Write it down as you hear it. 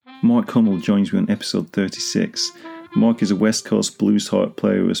Mark Hummel joins me on episode 36. Mark is a West Coast blues harp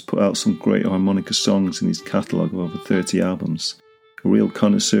player who has put out some great harmonica songs in his catalogue of over 30 albums. A real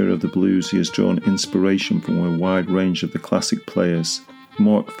connoisseur of the blues, he has drawn inspiration from a wide range of the classic players.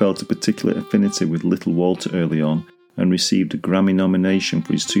 Mark felt a particular affinity with Little Walter early on and received a Grammy nomination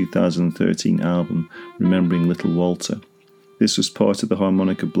for his 2013 album, Remembering Little Walter. This was part of the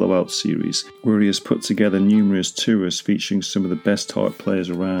Harmonica Blowout series, where he has put together numerous tours featuring some of the best harp players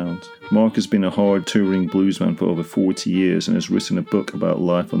around. Mark has been a hard touring bluesman for over 40 years and has written a book about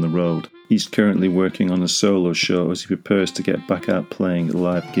life on the road. He's currently working on a solo show as he prepares to get back out playing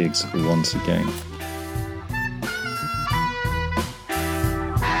live gigs once again.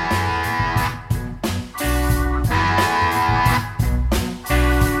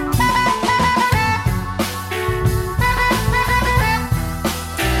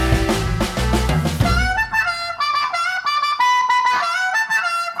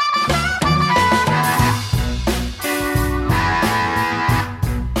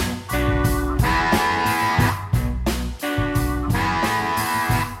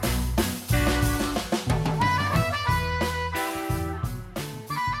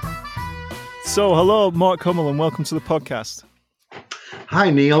 So, hello, Mark Hummel, and welcome to the podcast.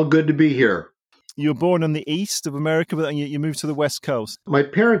 Hi, Neil. Good to be here. You were born on the east of America, but then you moved to the West Coast. My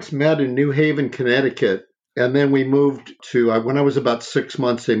parents met in New Haven, Connecticut, and then we moved to, when I was about 6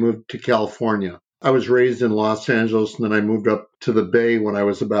 months, they moved to California. I was raised in Los Angeles, and then I moved up to the Bay when I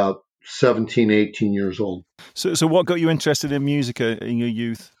was about 17, 18 years old. So what got you interested in music in your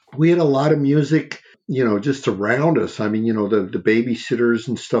youth? We had a lot of music, just around us. I mean, the babysitters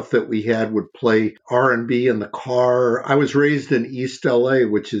and stuff that we had would play R&B in the car. I was raised in East LA,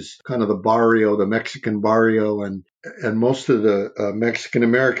 which is kind of the barrio, the Mexican barrio, and most of the Mexican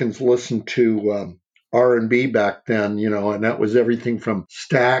Americans listened to R&B back then, and that was everything from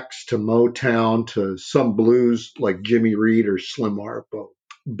Stax to Motown to some blues like Jimmy Reed or Slim Harpo.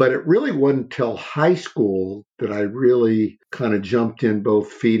 But it really wasn't until high school that I really kind of jumped in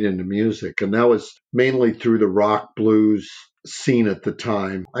both feet into music. And that was mainly through the rock blues scene at the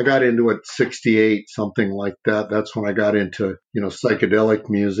time. I got into it 68, something like that. That's when I got into, psychedelic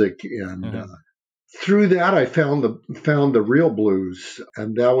music. And through that, I found the real blues.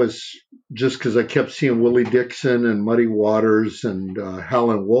 And that was just because I kept seeing Willie Dixon and Muddy Waters and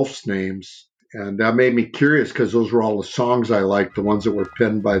Howlin' Wolf's names. And that made me curious because those were all the songs I liked, the ones that were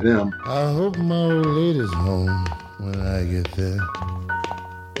penned by them. I hope my old lady's home when I get there.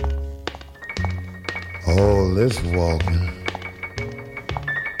 All this walking,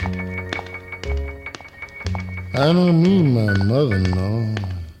 I don't mean my mother-in-law,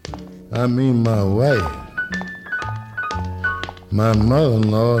 I mean my wife. My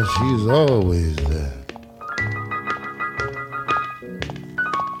mother-in-law, she's always there.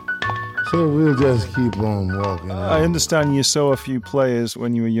 So we'll just keep on walking. I understand you saw a few players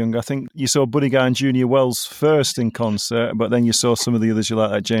when you were young. I think you saw Buddy Guy and Junior Wells first in concert, but then you saw some of the others you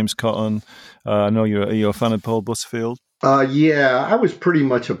like James Cotton. I know you're a fan of Paul Butterfield. Yeah, I was pretty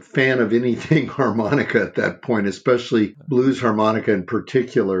much a fan of anything harmonica at that point, especially blues harmonica in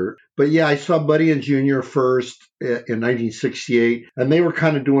particular. But yeah, I saw Buddy and Junior first in 1968, and they were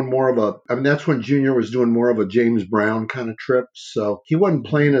kind of doing more of that's when Junior was doing more of a James Brown kind of trip. So he wasn't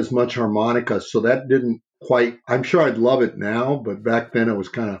playing as much harmonica, so that didn't quite, I'm sure I'd love it now, but back then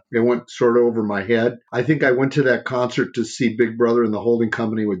it went sort of over my head. I think I went to that concert to see Big Brother and the Holding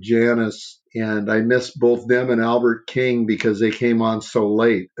Company with Janis. And I missed both them and Albert King because they came on so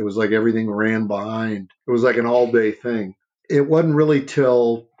late. It was like everything ran behind. It was like an all-day thing. It wasn't really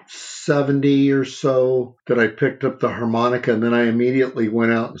till 70 or so that I picked up the harmonica, and then I immediately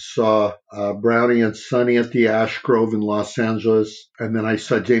went out and saw Brownie and Sonny at the Ash Grove in Los Angeles. And then I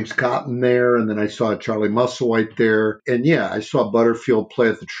saw James Cotton there, and then I saw Charlie Musselwhite there. And yeah, I saw Butterfield play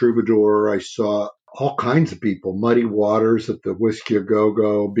at the Troubadour. I saw all kinds of people, Muddy Waters at the Whiskey A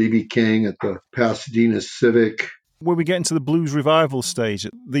Go-Go, B.B. King at the Pasadena Civic. When we get into the blues revival stage,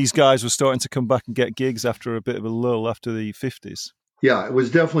 these guys were starting to come back and get gigs after a bit of a lull after the 50s. Yeah, it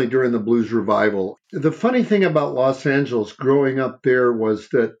was definitely during the blues revival. The funny thing about Los Angeles growing up there was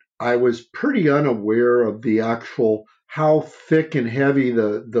that I was pretty unaware of the actual how thick and heavy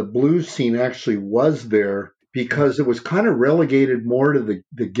the blues scene actually was there, because it was kind of relegated more to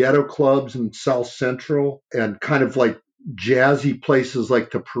the ghetto clubs in South Central and kind of like jazzy places like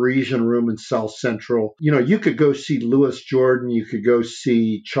the Parisian Room in South Central. You could go see Louis Jordan, you could go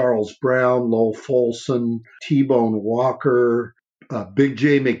see Charles Brown, Lowell Folsom, T-Bone Walker, Big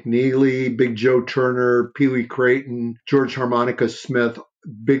J McNeely, Big Joe Turner, Pee Wee Creighton, George Harmonica Smith,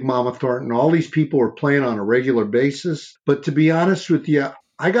 Big Mama Thornton. All these people were playing on a regular basis. But to be honest with you,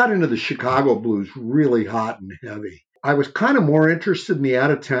 I got into the Chicago blues really hot and heavy. I was kind of more interested in the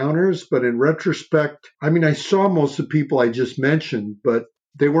out-of-towners, but in retrospect, I mean, I saw most of the people I just mentioned, but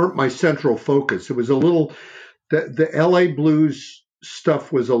they weren't my central focus. It was a little, the LA blues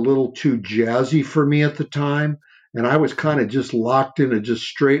stuff was a little too jazzy for me at the time. And I was kind of just locked into just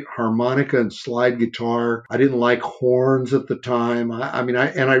straight harmonica and slide guitar. I didn't like horns at the time. I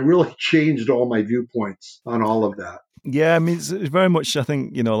really changed all my viewpoints on all of that. Yeah, I mean, it's very much, I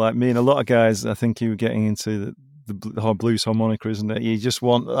think, like me and a lot of guys, I think you were getting into the blues harmonica, isn't it? You just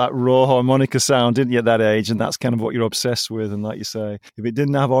want that raw harmonica sound, didn't you, at that age? And that's kind of what you're obsessed with. And like you say, if it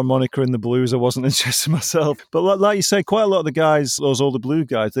didn't have harmonica in the blues, I wasn't interested myself. But like you say, quite a lot of the guys, those older blues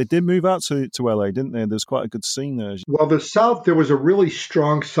guys, they did move out to LA, didn't they? There's quite a good scene there. Well, there was a really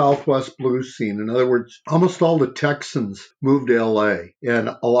strong Southwest blues scene. In other words, almost all the Texans moved to LA. And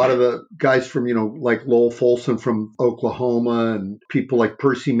a lot of the guys from, like Lowell Folsom from Oklahoma and people like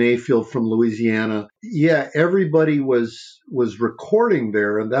Percy Mayfield from Louisiana. Yeah, everybody was recording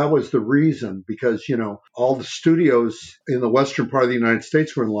there, and that was the reason, because all the studios in the western part of the United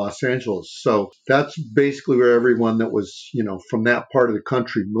States were in Los Angeles. So that's basically where everyone that was from that part of the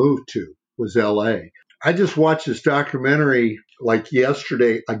country moved to, was LA. I just watched this documentary like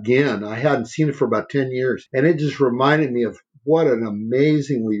yesterday again. I hadn't seen it for about 10 years, and it just reminded me of what an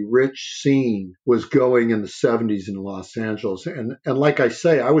amazingly rich scene was going in the 70s in Los Angeles. And like I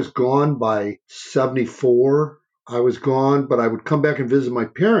say, I was gone by 74. I was gone, but I would come back and visit my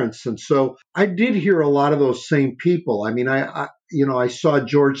parents. And so I did hear a lot of those same people. I mean, I saw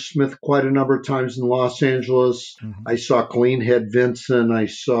George Smith quite a number of times in Los Angeles. Mm-hmm. I saw Colleen Head Vinson. I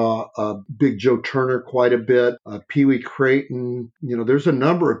saw Big Joe Turner quite a bit. Pee Wee Creighton. There's a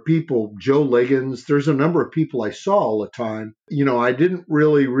number of people. Joe Liggins. There's a number of people I saw all the time. I didn't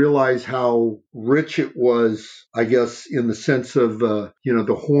really realize how rich it was, I guess, in the sense of, the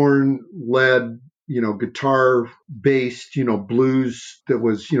horn-led, guitar-based, blues that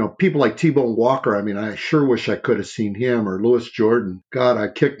was, people like T-Bone Walker. I mean, I sure wish I could have seen him, or Louis Jordan. God, I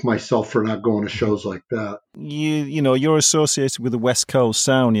kicked myself for not going to shows like that. You're associated with the West Coast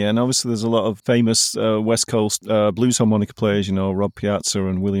sound, yeah, and obviously there's a lot of famous West Coast blues harmonica players, Rob Piazza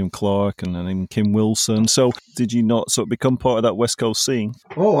and William Clark and even Kim Wilson. So did you not sort of become part of that West Coast scene?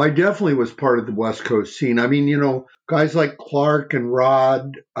 Oh, I definitely was part of the West Coast scene. I mean, guys like Clark and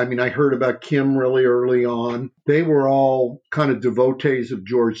Rod, I mean, I heard about Kim really early on. They were all kind of devotees of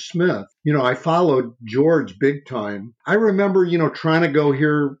George Smith. I followed George big time. I remember, trying to go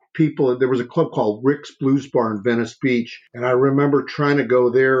hear people. There was a club called Rick's Blues Bar in Venice Beach, and I remember trying to go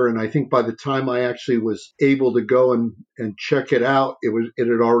there. And I think by the time I actually was able to go and check it out, it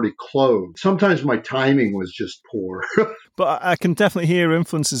had already closed. Sometimes my timing was just poor. But I can definitely hear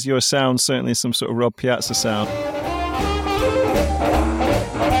influences your sound, certainly some sort of Rob Piazza sound.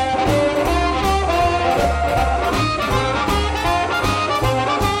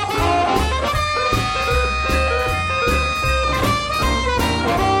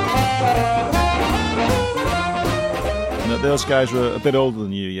 Those guys were a bit older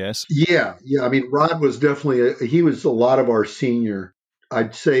than you, yes? Yeah. I mean, Rod was definitely, he was a lot of our senior.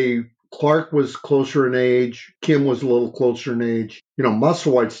 I'd say Clark was closer in age. Kim was a little closer in age.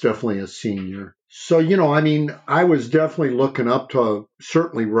 Musselwhite's definitely a senior. So, I was definitely looking up to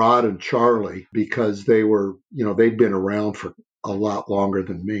certainly Rod and Charlie, because they were, they'd been around for a lot longer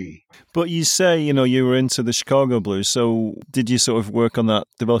than me. But you say, you were into the Chicago blues. So did you sort of work on that,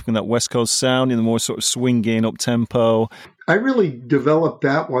 developing that West Coast sound in the more sort of swinging, up-tempo? I really developed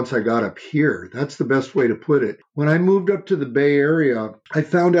that once I got up here. That's the best way to put it. When I moved up to the Bay Area, I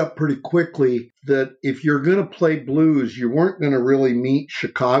found out pretty quickly that if you're going to play blues, you weren't going to really meet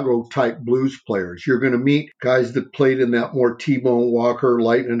Chicago-type blues players. You're going to meet guys that played in that more T-Bone Walker,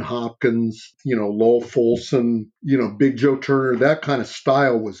 Lightnin' Hopkins, Lowell Folsom, Big Joe Turner. That kind of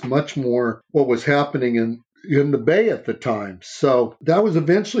style was much more what was happening in the Bay at the time. So that was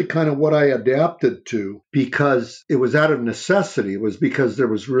eventually kind of what I adapted to, because it was out of necessity. It was because there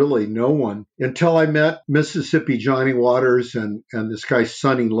was really no one, until I met Mississippi Johnny Waters and this guy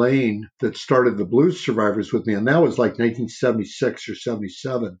Sonny Lane that started the Blues Survivors with me. And that was like 1976 or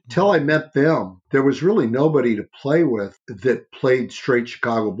 77. Until I met them, there was really nobody to play with that played straight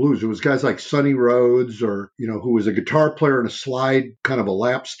Chicago blues. It was guys like Sonny Rhodes, or, who was a guitar player and a slide, kind of a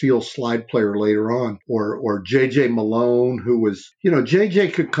lap steel slide player later on, or J.J. Malone, who was,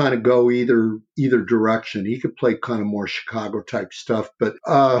 J.J. could kind of go either either direction. He could play kind of more Chicago type stuff. But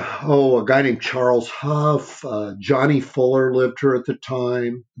a guy named Charles Huff, Johnny Fuller lived here at the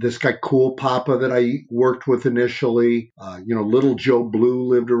time. This guy Cool Papa that I worked with initially, Little Joe Blue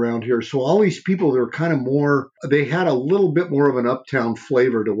lived around here. So all these people, they were kind of more, they had a little bit more of an uptown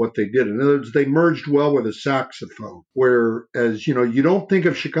flavor to what they did. In other words, they merged well with a saxophone, whereas, you don't think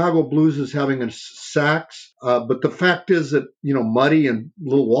of Chicago blues as having a sax, but the fact is that, Muddy and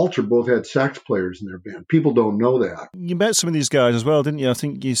Little Walter both had sax players in their band. People don't know that. You met some of these guys as well, didn't you? I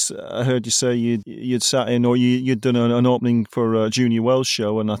think I heard you say you'd sat in, or you'd done an opening for a Junior Wells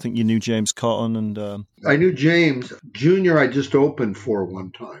show, and I think you knew James Cotton. And I knew James. Junior I just opened for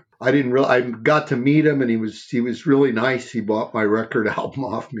one time. I got to meet him, and he was really nice. He bought my record album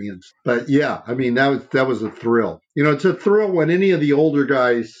off me, but yeah, I mean that was a thrill. It's a thrill when any of the older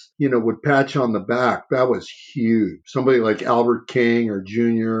guys, would patch on the back. That was huge. Somebody like Albert King or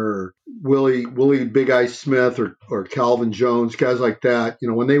Junior or Willie Big Eye Smith or Calvin Jones, guys like that.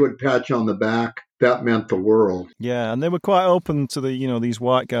 When they would patch on the back, that meant the world. Yeah, and they were quite open to these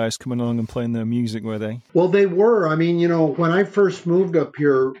white guys coming along and playing their music, were they? Well, they were. I mean, when I first moved up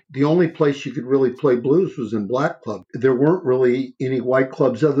here, the only place you could really play blues was in Black Club. There weren't really any white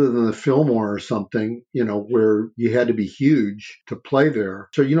clubs other than the Fillmore or something, where you had to be huge to play there.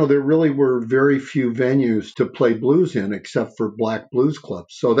 So, there really were very few venues to play blues in except for black blues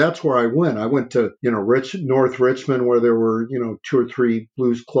clubs. So that's where I went. I went to, North Richmond, where there were, 2 or 3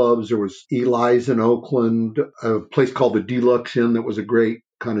 blues clubs. There was Eli's in Oakland, a place called the Deluxe Inn that was a great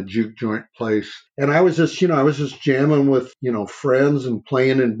kind of juke joint place. And I was just jamming with, friends and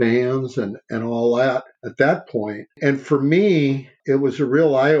playing in bands and all that at that point. And for me, it was a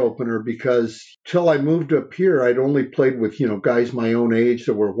real eye opener because till I moved up here, I'd only played with, guys my own age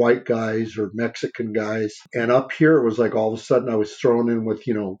that were white guys or Mexican guys. And up here, it was like all of a sudden I was thrown in with,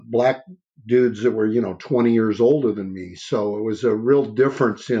 black dudes that were, 20 years older than me. So it was a real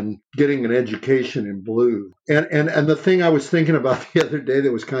difference in getting an education in blues. And the thing I was thinking about the other day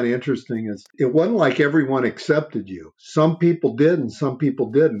that was kind of interesting is it wasn't like everyone accepted you. Some people did and some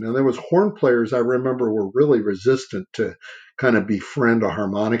people didn't. And there was horn players I remember were really resistant to kind of befriend a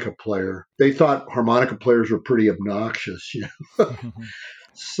harmonica player. They thought harmonica players were pretty obnoxious,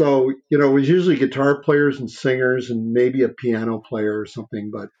 So, it was usually guitar players and singers and maybe a piano player or something.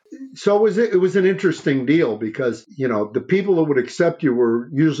 But so it was an interesting deal because, the people that would accept you were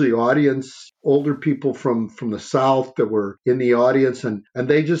usually older people from the South that were in the audience. And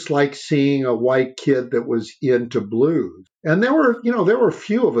they just liked seeing a white kid that was into blues. And there were a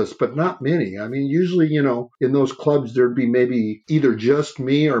few of us, but not many. I mean, usually, in those clubs, there'd be maybe either just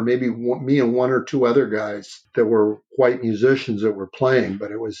me or maybe me and 1 or 2 other guys that were white musicians that were playing,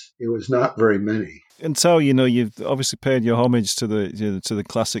 but it was not very many. And so, you've obviously paid your homage to the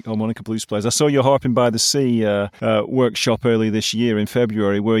classic harmonica blues players. I saw your Harping by the Sea workshop early this year in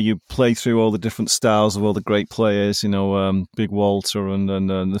February, where you play through all the different styles of all the great players, Big Walter and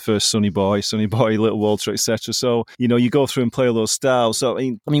the first Sonny Boy, Little Walter, etc. So, you go through and play all those styles. So,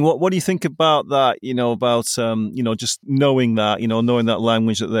 I mean, what do you think about that? About just knowing that, knowing that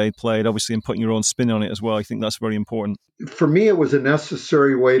language that they played, obviously, and putting your own spin on it as well. I think that's very important. For me, it was a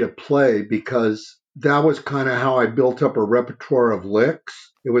necessary way to play because that was kind of how I built up a repertoire of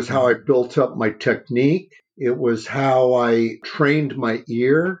licks. It was how I built up my technique. It was how I trained my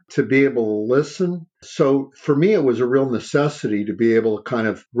ear to be able to listen. So for me, it was a real necessity to be able to kind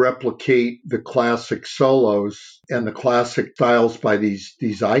of replicate the classic solos and the classic styles by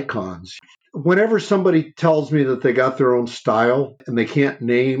these icons. Whenever somebody tells me that they got their own style and they can't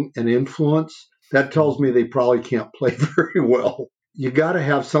name an influence, that tells me they probably can't play very well. You got to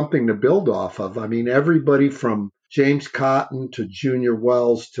have something to build off of. I mean, everybody from James Cotton to Junior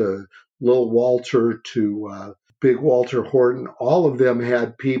Wells to Lil Walter to Big Walter Horton, all of them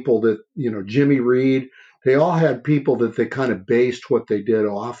had people that, Jimmy Reed, they all had people that they kind of based what they did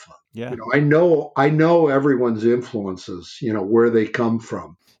off of. Yeah. I know everyone's influences, where they come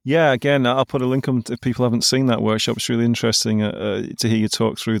from. Yeah, again, I'll put a link on if people haven't seen that workshop. It's really interesting to hear you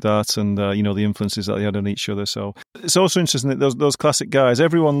talk through that and, the influences that they had on each other. So it's also interesting that those classic guys,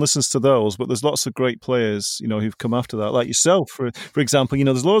 everyone listens to those, but there's lots of great players, who've come after that. Like yourself, for example,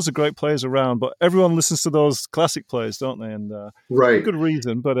 there's loads of great players around, but everyone listens to those classic players, don't they? And right. For good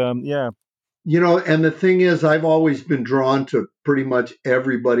reason, but yeah. And the thing is, I've always been drawn to pretty much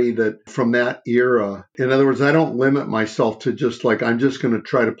everybody that from that era. In other words, I don't limit myself to just like, I'm just going to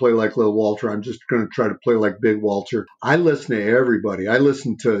try to play like Little Walter. I'm just going to try to play like Big Walter. I listen to everybody. I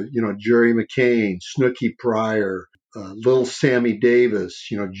listen to, Jerry McCain, Snooky Pryor, Little Sammy Davis,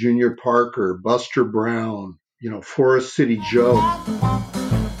 Junior Parker, Buster Brown, Forest City Joe.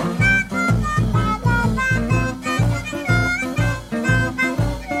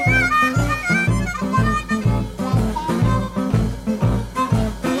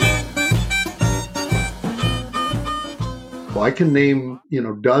 I can name,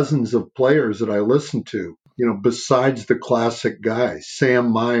 dozens of players that I listen to, besides the classic guys,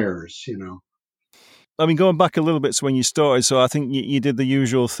 Sam Myers. I mean, going back a little bit to when you started, so I think you did the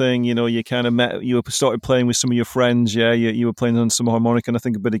usual thing, you kind of started playing with some of your friends, yeah? You were playing on some harmonica and I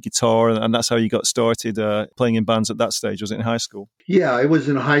think a bit of guitar, and that's how you got started playing in bands at that stage, was it in high school? Yeah, it was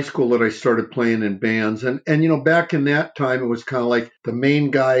in high school that I started playing in bands. And back in that time, it was kind of like the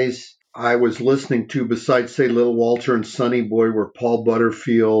main guys I was listening to besides, say, Little Walter and Sonny Boy were Paul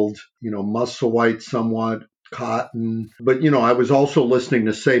Butterfield, Musselwhite somewhat, Cotton. But, I was also listening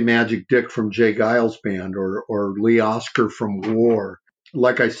to, say, Magic Dick from Jay Giles Band or Lee Oscar from War.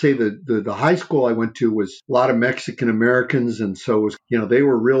 Like I say, the high school I went to was a lot of Mexican Americans. And so it was, they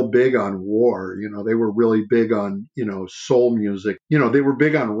were real big on War. They were really big on, soul music. They were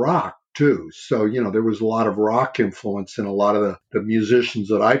big on rock too. So, there was a lot of rock influence in a lot of the musicians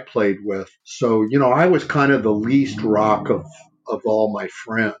that I played with. So, I was kind of the least rock of all my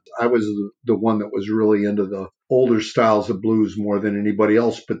friends. I was the one that was really into the older styles of blues more than anybody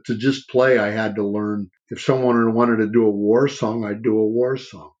else. But to just play, I had to learn. If someone wanted to do a war song, I'd do a war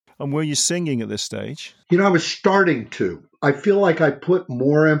song. And were you singing at this stage? I was starting to. I feel like I put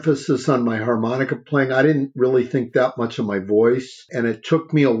more emphasis on my harmonica playing. I didn't really think that much of my voice. And it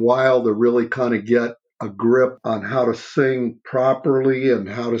took me a while to really kind of get a grip on how to sing properly and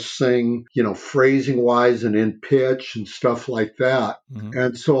how to sing, phrasing wise and in pitch and stuff like that. Mm-hmm.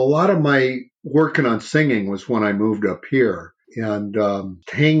 And so a lot of my working on singing was when I moved up here, and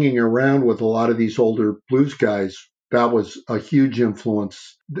hanging around with a lot of these older blues guys. That was a huge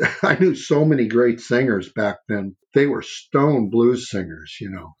influence. I knew so many great singers back then. They were stone blues singers,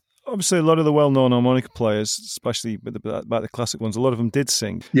 Obviously, a lot of the well-known harmonica players, especially about the classic ones, a lot of them did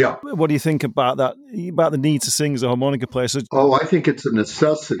sing. Yeah. What do you think about that, about the need to sing as a harmonica player? I think it's a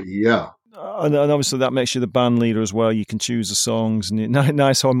necessity, yeah. And obviously that makes you the band leader as well. You can choose the songs and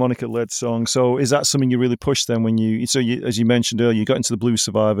nice harmonica-led songs. So is that something you really pushed then when as you mentioned earlier, you got into the Blues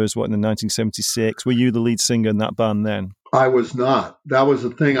Survivors, in 1976? Were you the lead singer in that band then? I was not. That was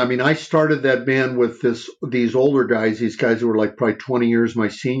the thing. I mean, I started that band with these older guys, these guys who were like probably 20 years my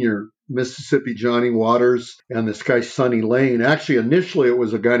senior, Mississippi Johnny Waters and this guy Sonny Lane. Actually, initially it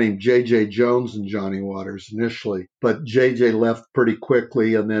was a guy named J.J. Jones and Johnny Waters initially, but J.J. left pretty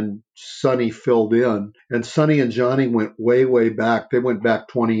quickly and then Sonny filled in. And Sonny and Johnny went way, way back. They went back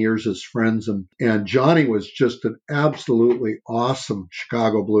 20 years as friends. And Johnny was just an absolutely awesome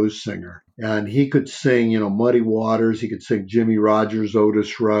Chicago blues singer. And he could sing, Muddy Waters. He could sing Jimmy Rogers,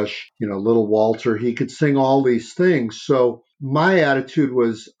 Otis Rush, Little Walter. He could sing all these things. So my attitude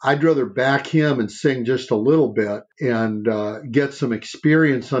was I'd rather back him and sing just a little bit and get some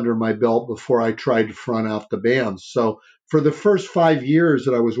experience under my belt before I tried to front out the band. So for the first 5 years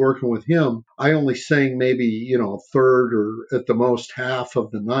that I was working with him, I only sang maybe, a third or at the most half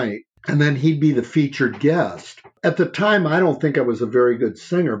of the night. And then he'd be the featured guest. At the time, I don't think I was a very good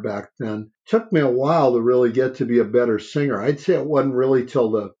singer back then. It took me a while to really get to be a better singer. I'd say it wasn't really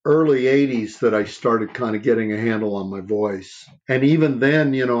till the early 80s that I started kind of getting a handle on my voice. And even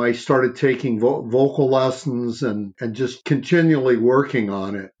then, I started taking vocal lessons and just continually working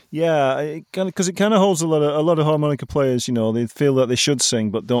on it. Yeah, because it kind of holds a lot of harmonica players. They feel that they should sing,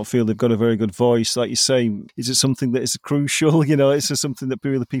 but don't feel they've got a very good voice. Like you say, is it something that is crucial? Is it something that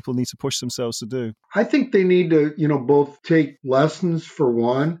really people need to push themselves to do? I think they need to, both take lessons for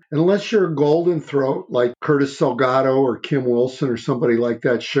one. Unless you're a golden throat like Curtis Salgado or Kim Wilson or somebody like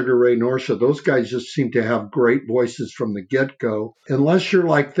that, Sugar Ray Norcia, those guys just seem to have great voices from the get-go. Unless you're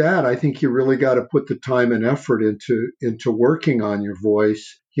like that, I think you really got to put the time and effort into working on your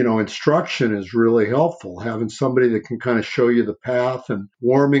voice. Instruction is really helpful. Having somebody that can kind of show you the path, and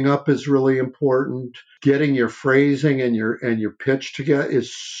warming up is really important. Getting your phrasing and your pitch together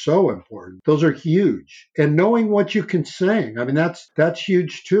is so important. Those are huge. And knowing what you can sing, I mean, that's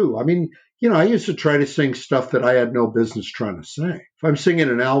huge too. I mean, I used to try to sing stuff that I had no business trying to sing. If I'm singing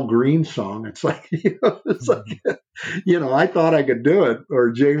an Al Green song, it's like, I thought I could do it,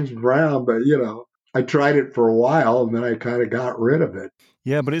 or James Brown, but I tried it for a while and then I kind of got rid of it.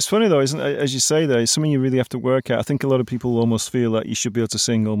 Yeah, but it's funny though, isn't it? As you say there, it's something you really have to work at. I think a lot of people almost feel that you should be able to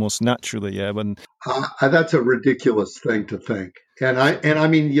sing almost naturally, yeah. But that's a ridiculous thing to think. And I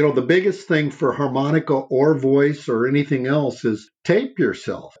mean, the biggest thing for harmonica or voice or anything else is tape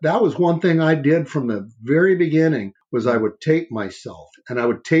yourself. That was one thing I did from the very beginning, was I would tape myself, and I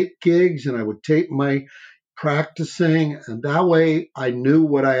would tape gigs, and I would tape my practicing, and that way I knew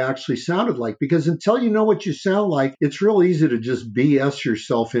what I actually sounded like. Because until you know what you sound like, it's real easy to just BS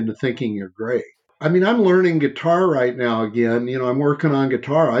yourself into thinking you're great. I mean, I'm learning guitar right now again. I'm working on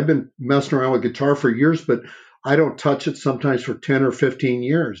guitar. I've been messing around with guitar for years, but I don't touch it sometimes for 10 or 15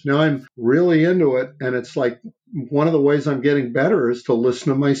 years. Now I'm really into it, and it's like one of the ways I'm getting better is to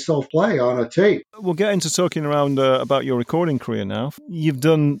listen to myself play on a tape. We'll get into talking around about your recording career now. You've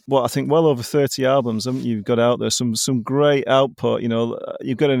done, I think well over 30 albums, haven't you? You've got out there some great output.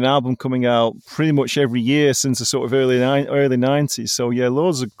 You've got an album coming out pretty much every year since the sort of early 90s. So, yeah,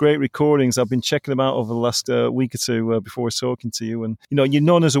 loads of great recordings. I've been checking them out over the last week or two before I was talking to you. And, you're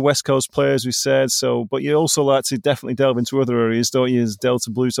known as a West Coast player, as we said, but you also like to definitely delve into other areas, don't you? There's Delta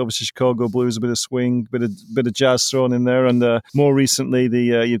Blues, obviously Chicago Blues, a bit of swing, bit of jazz thrown in there, and more recently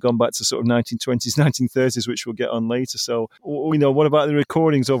you've gone back to sort of 1920s, 1930s, which we'll get on later. So, what about the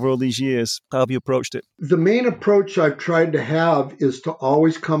recordings over all these years? How have you approached it? The main approach I've tried to have is to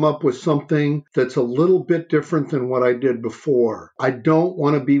always come up with something that's a little bit different than what I did before. I don't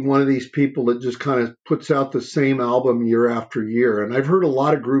want to be one of these people that just kind of puts out the same album year after year. And I've heard a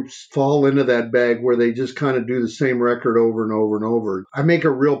lot of groups fall into that bag where they just kind of do the same record over and over and over. I make a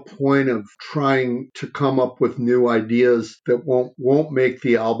real point of trying to come up with new ideas that won't make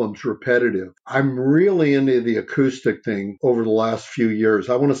the albums repetitive. I'm really into the acoustic thing over the last few years.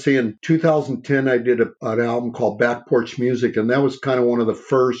 I want to say in 2010, I did an album called Back Porch Music, and that was kind of one of the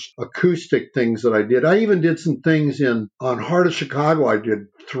first acoustic things that I did. I even did some things on Heart of Chicago. I did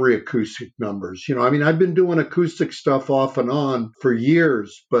 3 acoustic numbers. I've been doing acoustic stuff off and on for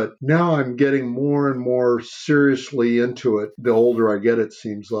years, but now I'm getting more and more seriously into it the older I get, it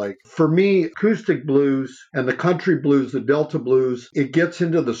seems like. For me, acoustic blues and the country blues, the Delta blues, it gets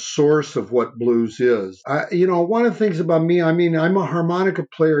into the source of what blues is. One of the things about me, I'm a harmonica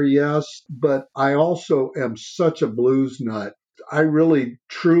player, yes, but I also am such a blues nut. I really,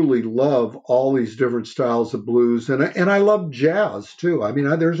 truly love all these different styles of blues, and I love jazz too.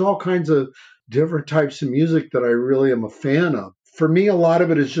 There's all kinds of different types of music that I really am a fan of. For me, a lot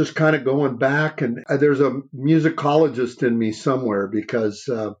of it is just kind of going back, and there's a musicologist in me somewhere because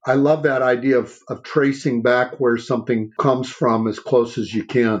I love that idea of tracing back where something comes from as close as you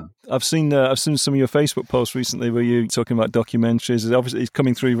can. I've seen some of your Facebook posts recently where you're talking about documentaries. Obviously, it's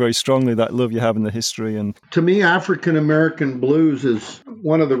coming through very strongly, that love you have in the history. And to me, African American blues is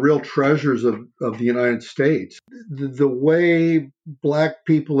one of the real treasures of the United States. The way Black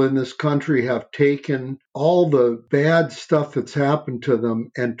people in this country have taken all the bad stuff that's happened to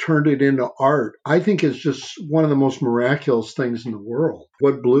them and turned it into art, I think is just one of the most miraculous things in the world.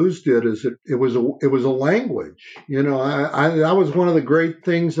 What blues did is it was a language. That was one of the great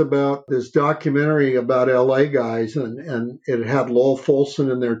things about this documentary about LA guys, and it had Lowell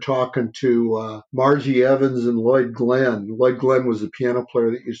Folsom in there talking to Margie Evans and Lloyd Glenn. Lloyd Glenn was a piano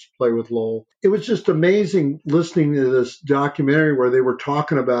player that used to play with Lowell. It was just amazing listening to this documentary where they were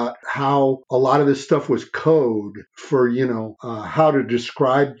talking about how a lot of this stuff was code for, how to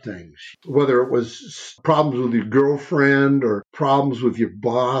describe things, whether it was problems with your girlfriend or problems with your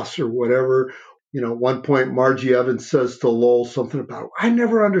boss or whatever. At one point, Margie Evans says to Lowell something about, I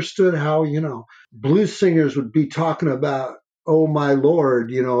never understood how, blues singers would be talking about, oh, my Lord,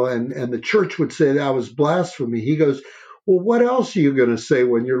 and the church would say that was blasphemy. He goes, well, what else are you going to say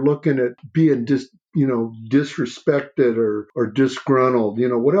when you're looking at being disrespected or disgruntled?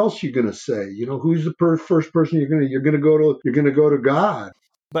 What else are you going to say? Who's the first person you're going to go to God?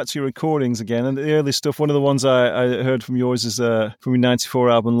 Back to your recordings again, and the early stuff. One of the ones I heard from yours is from your '94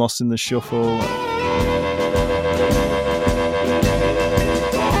 album, Lost in the Shuffle.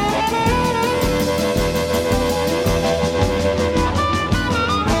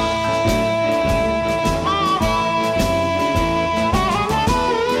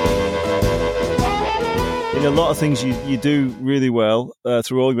 A lot of things you do really well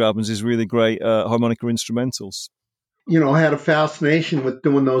through all your albums is really great harmonica instrumentals. I had a fascination with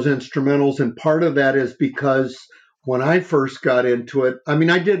doing those instrumentals, and part of that is because when I first got into it, I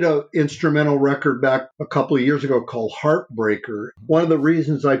did an instrumental record back a couple of years ago called Heartbreaker. One of the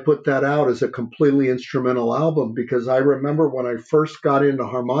reasons I put that out as a completely instrumental album, because I remember when I first got into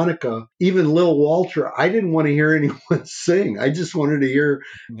harmonica, even Lil Walter, I didn't want to hear anyone sing. I just wanted to hear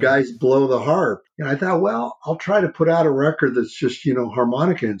guys blow the harp. And I thought, well, I'll try to put out a record that's just,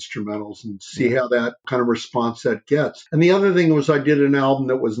 harmonica instrumentals and see how that kind of response that gets. And the other thing was I did an album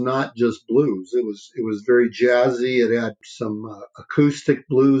that was not just blues. It was very jazzy. It had some acoustic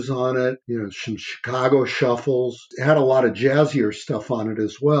blues on it, some Chicago shuffles. It had a lot of jazzier stuff on it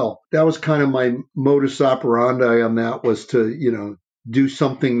as well. That was kind of my modus operandi on that, was to, do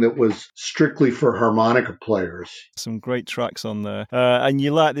something that was strictly for harmonica players. Some great tracks on there. And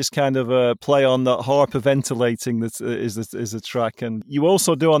you like this kind of play on that hyperventilating that is a track. And you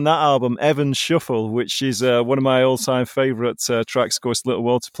also do on that album Evans Shuffle, which is one of my all-time favourite tracks. Of course, Little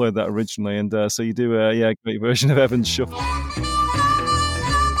Walter played that originally. And so you do a great version of Evans Shuffle.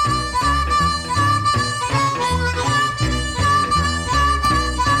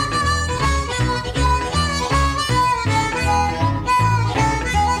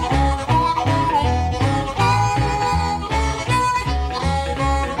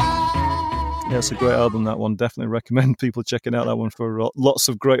 Yeah, it's a great album, that one. Definitely recommend people checking out that one for lots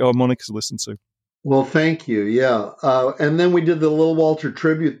of great harmonicas to listen to. Well, thank you. Yeah. And then we did the Little Walter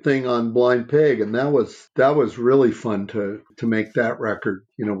tribute thing on Blind Pig, and that was really fun to make that record,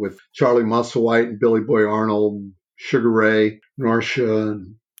 with Charlie Musselwhite and Billy Boy Arnold, Sugar Ray, Norcia,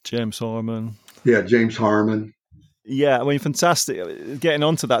 and James Harmon. Yeah, James Harmon. Yeah, I mean, fantastic. Getting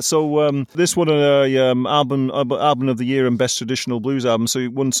onto that. So this won an album of the year and best traditional blues album. So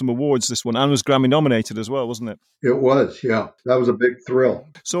it won some awards, this one, and was Grammy nominated as well, wasn't it? It was, yeah. That was a big thrill.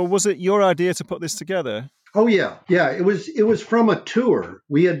 So was it your idea to put this together? Oh, yeah. Yeah, it was from a tour.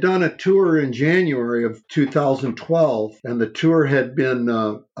 We had done a tour in January of 2012, and the tour had been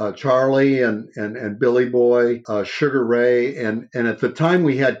Charlie and Billy Boy, Sugar Ray, and at the time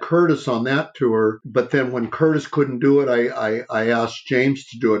we had Curtis on that tour, but then when Curtis couldn't do it, I asked James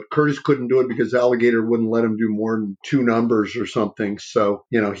to do it. Curtis couldn't do it because Alligator wouldn't let him do more than 2 numbers or something, so,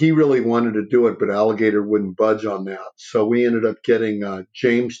 he really wanted to do it, but Alligator wouldn't budge on that. So we ended up getting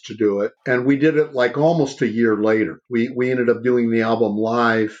James to do it, and we did it like almost a year later. We ended up doing the album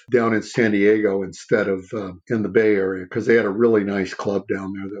live down in San Diego instead of in the Bay Area, because they had a really nice club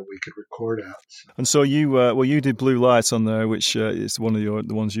down there that we could record at. And so you did Blue Lights on there, which is one of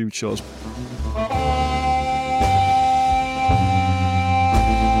the ones you chose.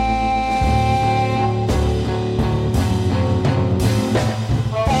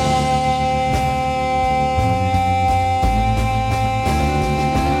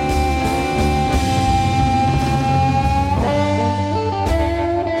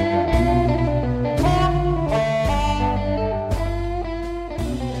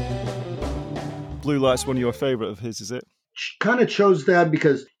 Blue Light's one of your favorite of his, is it? Kind of chose that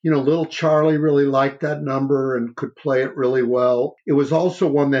because, little Charlie really liked that number and could play it really well. It was also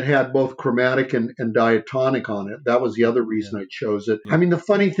one that had both chromatic and diatonic on it. That was the other reason I chose it. I mean, the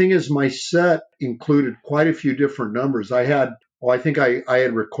funny thing is my set included quite a few different numbers. I think I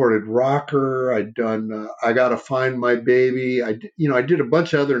had recorded Rocker. I'd done I Gotta Find My Baby. I did a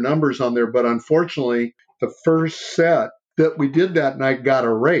bunch of other numbers on there, but unfortunately, the first set that we did that night got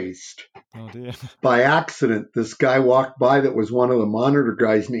erased. Oh dear. By accident, this guy walked by that was one of the monitor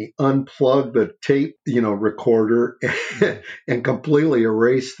guys, and he unplugged the tape, recorder and completely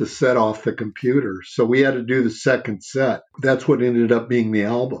erased the set off the computer. So we had to do the second set. That's what ended up being the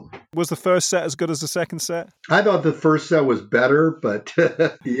album. Was the first set as good as the second set? I thought the first set was better, but,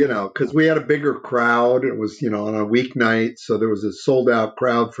 because we had a bigger crowd. It was, on a weeknight, so there was a sold-out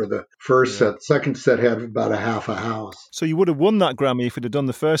crowd for the first set. Second set had about a half a house. So you would have won that Grammy if you'd have done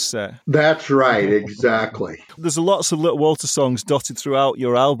the first set. That's right, exactly. There's lots of Little Walter songs dotted throughout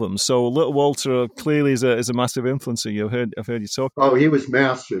your album, so Little Walter clearly is a massive influence. I've heard you talk. Oh, he was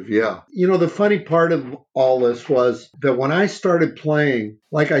massive, yeah. The funny part of all this was that when I started playing,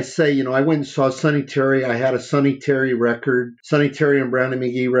 like I say, I went and saw Sonny Terry. I had a Sonny Terry record, Sonny Terry and Brownie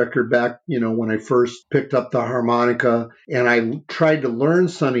McGhee record back, when I first picked up the harmonica, and I tried to learn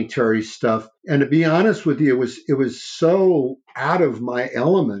Sonny Terry stuff. And to be honest with you, it was so out of my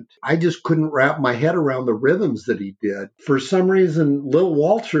element. I just couldn't wrap my head around the rhythms that he did. For some reason, Little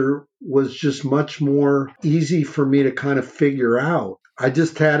Walter was just much more easy for me to kind of figure out. I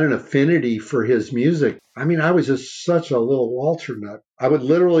just had an affinity for his music. I mean, I was just such a Little Walter nut. I would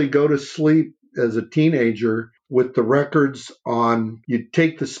literally go to sleep as a teenager with the records on. You'd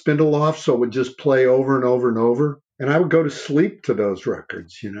take the spindle off so it would just play over and over and over. And I would go to sleep to those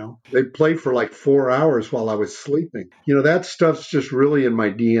records, They'd play for like 4 hours while I was sleeping. That stuff's just really in my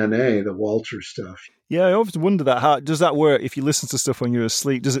DNA, the Walter stuff. Yeah, I often wonder that. How does that work? If you listen to stuff when you're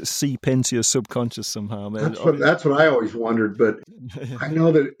asleep, does it seep into your subconscious somehow? That's what I always wondered, but I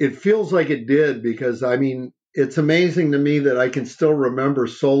know that it feels like it did because, I mean, it's amazing to me that I can still remember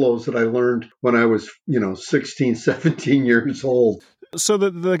solos that I learned when I was, 16, 17 years old. So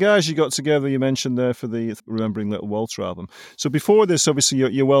the guys you got together, you mentioned there for the Remembering Little Walter album. So before this, obviously,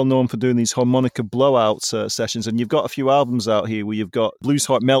 you're well known for doing these harmonica blowout sessions, and you've got a few albums out here where you've got Blues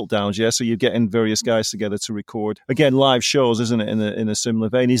Heart Meltdowns, yeah? So you're getting various guys together to record, again, live shows, isn't it, in a similar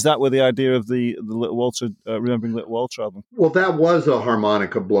vein? Is that where the idea of the Little Walter, Remembering Little Walter album? Well, that was a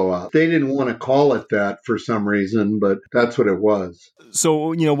harmonica blowout. They didn't want to call it that for some reason, but that's what it was.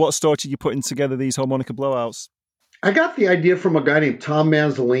 So, what started you putting together these harmonica blowouts? I got the idea from a guy named Tom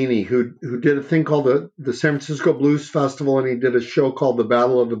Manzolini who did a thing called the San Francisco Blues Festival, and he did a show called the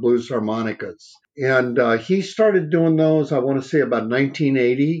Battle of the Blues Harmonicas. And he started doing those, I want to say, about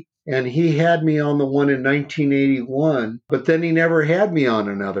 1980. And he had me on the one in 1981, but then he never had me on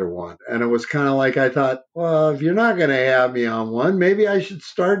another one. And it was kind of like, I thought, well, if you're not going to have me on one, maybe I should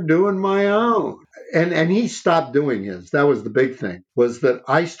start doing my own. And he stopped doing his. That was the big thing, was that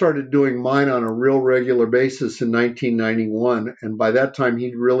I started doing mine on a real regular basis in 1991. And by that time,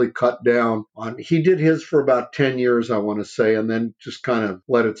 he'd really cut down on, he did his for about 10 years, I want to say, and then just kind of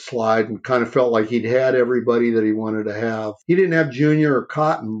let it slide and kind of felt like he'd had everybody that he wanted to have. He didn't have Junior or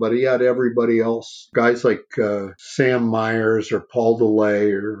Cotton, but he had everybody else. Guys like Sam Myers or Paul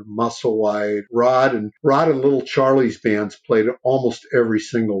DeLay or Musselwhite, Rod and Little Charlie's bands played almost every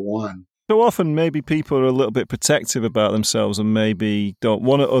single one. So often maybe people are a little bit protective about themselves and maybe don't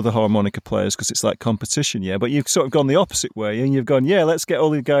want other harmonica players because it's like competition, yeah? But you've sort of gone the opposite way and you've gone, yeah, let's get all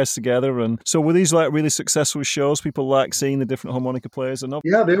these guys together. And so were these like really successful shows? People like seeing the different harmonica players? And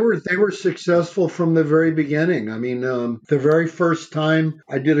yeah, they were successful from the very beginning. I mean, the very first time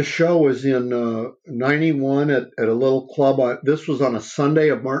I did a show was in 91 at a little club. This was on a Sunday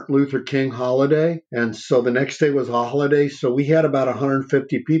of Martin Luther King holiday. And so the next day was a holiday. So we had about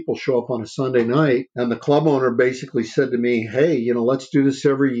 150 people show up on a Sunday night, and the club owner basically said to me, hey, let's do this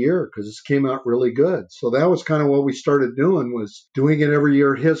every year because this came out really good. So that was kind of what we started doing, was doing it every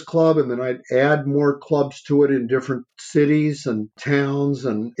year at his club, and then I'd add more clubs to it in different cities and towns,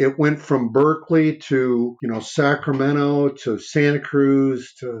 and it went from Berkeley to Sacramento to Santa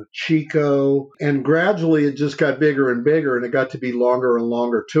Cruz to Chico, and gradually it just got bigger and bigger, and it got to be longer and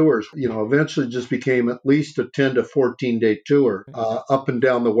longer tours. Eventually just became at least a 10 to 14 day tour up and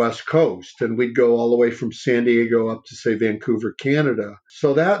down the West Coast. And we'd go all the way from San Diego up to, say, Vancouver, Canada.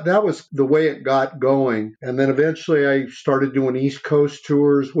 So that was the way it got going. And then eventually I started doing East Coast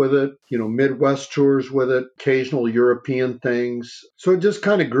tours with it, Midwest tours with it, occasional European things. So it just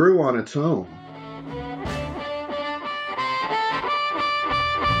kind of grew on its own.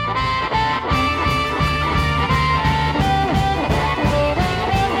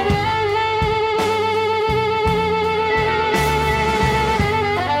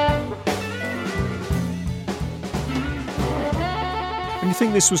 I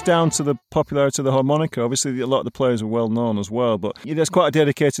think this was down to the popularity of the harmonica. Obviously, a lot of the players were well known as well, but there's quite a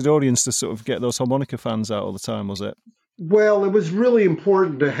dedicated audience to sort of get those harmonica fans out all the time, was it? Well, it was really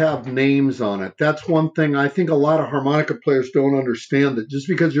important to have names on it. That's one thing I think a lot of harmonica players don't understand, that just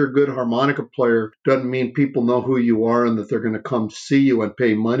because you're a good harmonica player doesn't mean people know who you are and that they're going to come see you and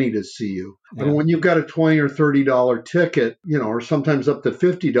pay money to see you. Yeah. And when you've got a $20 or $30 ticket, or sometimes up to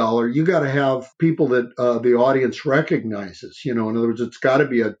 $50, you got to have people that the audience recognizes. In other words, it's got to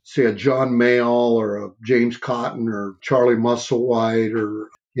be a John Mayall or a James Cotton or Charlie Musselwhite, or,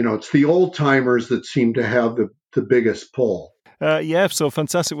 it's the old timers that seem to have the biggest pull. So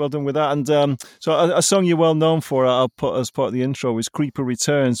fantastic. Well done with that. And so a song you're well known for, I'll put as part of the intro, is Creeper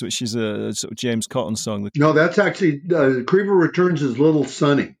Returns, which is a sort of James Cotton song. No, that's actually, Creeper Returns is Little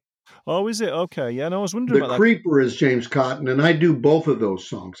Sonny. Oh, is it? Okay. Yeah, no, I was wondering about that. The Creeper is James Cotton, and I do both of those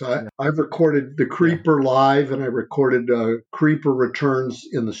songs. I've recorded the Creeper live, and I recorded Creeper Returns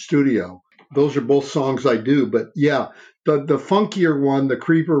in the studio. Those are both songs I do, but yeah, the funkier one, the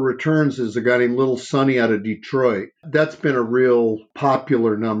Creeper Returns, is a guy named Little Sonny out of Detroit. That's been a real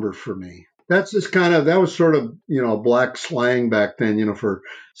popular number for me. That's just that was sort of, black slang back then, for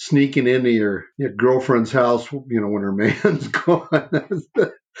sneaking into your girlfriend's house, when her man's gone.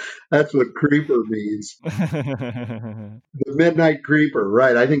 That's what creeper means. The Midnight Creeper,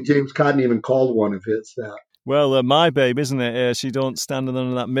 right. I think James Cotton even called one of his that. Well, My Babe, isn't it? She don't stand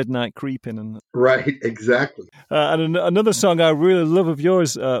under that midnight creeping. Right, exactly. And another song I really love of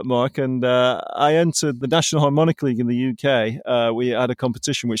yours, Mark, and I entered the National Harmonica League in the UK. We had a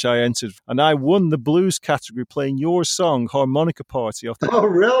competition which I entered, and I won the blues category playing your song, Harmonica Party. Oh,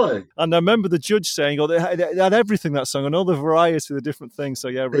 really? And I remember the judge saying, they had everything, that song, and all the variety of the different things. So,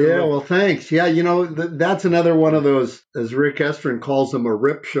 yeah. Really well, thanks. Yeah, that's another one of those, as Rick Estrin calls them, a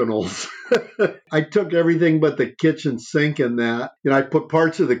riptionals. I took everything everything but the kitchen sink in that. I put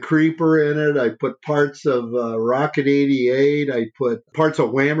parts of the Creeper in it. I put parts of Rocket 88. I put parts of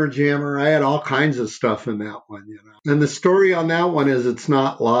Whammer Jammer. I had all kinds of stuff in that one, And the story on that one is it's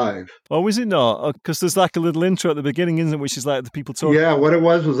not live. Oh, is it not? Because there's like a little intro at the beginning, isn't it, which is like the people talking? Yeah, what it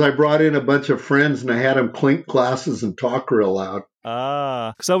was I brought in a bunch of friends and I had them clink glasses and talk real loud.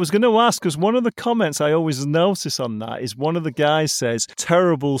 Because I was going to ask, because one of the comments I always notice on that is one of the guys says,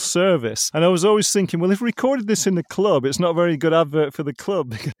 terrible service. And I was always thinking, well, if we recorded this in the club, it's not a very good advert for the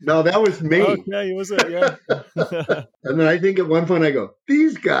club. No, that was me. Okay, was it? Yeah. And then I think at one point I go,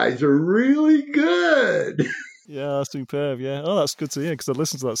 these guys are really good. Yeah, superb. Yeah. Oh, that's good to hear because I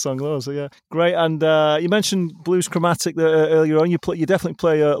listened to that song loads. So yeah, great. And you mentioned Blues Chromatic earlier on. You definitely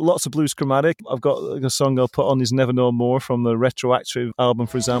play lots of Blues Chromatic. I've got a song I'll put on is Never No More from the Retroactive album,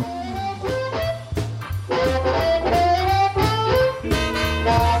 for example.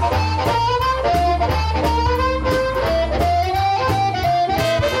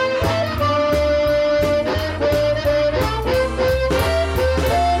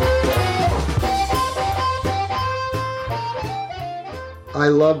 I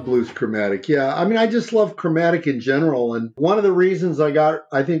love Blues Chromatic. Yeah, I mean, I just love Chromatic in general. And one of the reasons I got,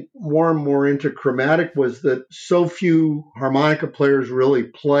 I think, more and more into Chromatic was that so few harmonica players really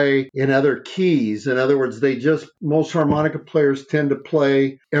play in other keys. In other words, most harmonica players tend to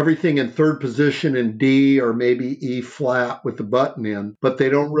play everything in third position in D or maybe E flat with the button in, but they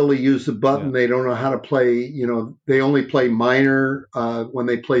don't really use the button. Yeah. They don't know how to play, they only play minor. When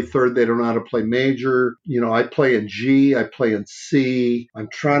they play third, they don't know how to play major. I play in G, I play in C. I'm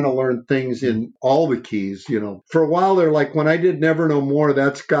trying to learn things in all the keys, For a while there, like when I did Never No More,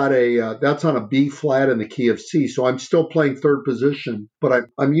 that's on a B flat in the key of C. So I'm still playing third position, but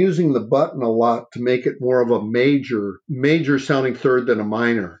I'm using the button a lot to make it more of a major sounding third than a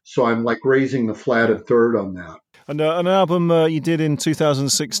minor. So I'm like raising the flat at third on that. And an album you did in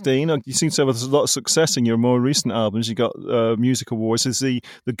 2016, you seem to have a lot of success in your more recent albums. You got music awards. There's the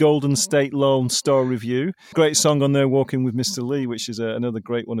Golden State Lone Star Review. Great song on there, Walking with Mr. Lee, which is another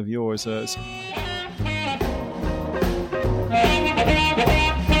great one of yours.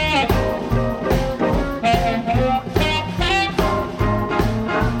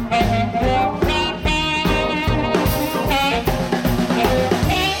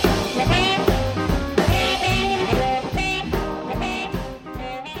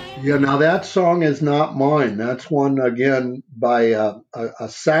 Yeah, now that song is not mine. That's one, again, by a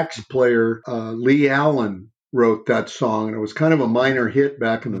sax player, Lee Allen wrote that song, and it was kind of a minor hit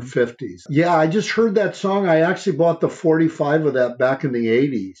back in the 50s. Yeah, I just heard that song. I actually bought the 45 of that back in the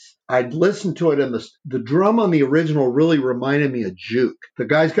 80s. I'd listened to it, and the drum on the original really reminded me of Juke. The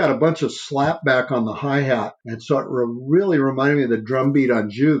guy's got a bunch of slapback on the hi-hat, and so it really reminded me of the drum beat on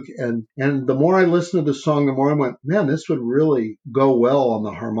Juke. And the more I listened to the song, the more I went, man, this would really go well on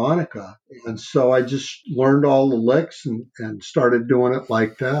the harmonica. And so I just learned all the licks and started doing it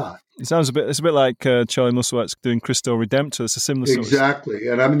like that. It's a bit like Charlie Musselwhite's doing Cristo Redemptor. It's a similar sort of... Exactly.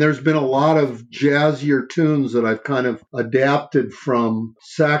 And I mean, there's been a lot of jazzier tunes that I've kind of adapted from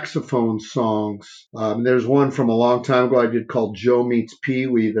saxophone songs. There's one from a long time ago I did called Joe Meets Pee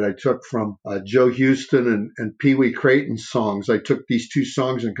Wee that I took from Joe Houston and Pee Wee Creighton's songs. I took these two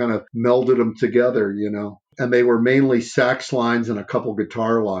songs and kind of melded them together, and they were mainly sax lines and a couple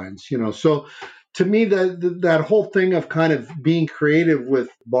guitar lines, So to me, that whole thing of kind of being creative with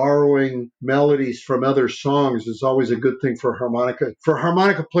borrowing melodies from other songs is always a good thing for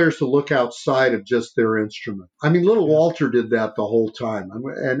harmonica players to look outside of just their instrument. I mean, Little Walter did that the whole time.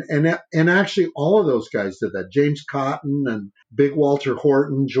 And actually all of those guys did that. James Cotton and Big Walter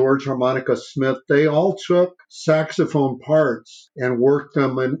Horton, George Harmonica Smith, they all took saxophone parts and worked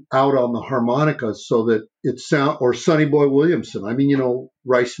them out on the harmonica so that or Sonny Boy Williamson. I mean,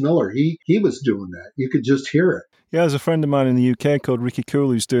 Rice Miller, he was doing that. You could just hear it. Yeah, there's a friend of mine in the UK called Ricky Cool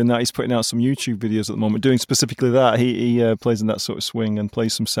who's doing that. He's putting out some YouTube videos at the moment, doing specifically that. He plays in that sort of swing and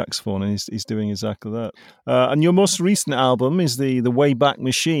plays some saxophone, and he's doing exactly that. And your most recent album is the Wayback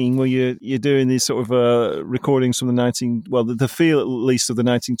Machine, where you're doing these sort of recordings from the feel at least of the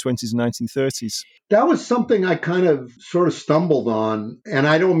 1920s and 1930s. That was something I kind of sort of stumbled on, and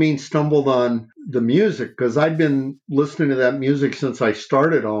I don't mean stumbled on the music, because I'd been listening to that music since I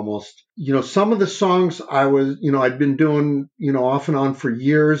started almost. Some of the songs I'd been doing, off and on for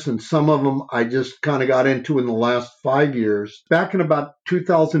years, and some of them I just kind of got into in the last 5 years. Back in about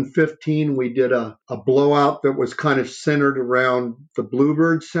 2015, we did a blowout that was kind of centered around the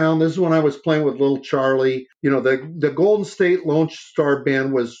Bluebird sound. This is when I was playing with Little Charlie. The Golden State Lone Star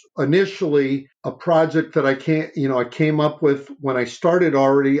Band was initially a project that I came up with when I started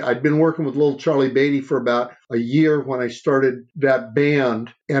already. I'd been working with Little Charlie Beatty for about a year when I started that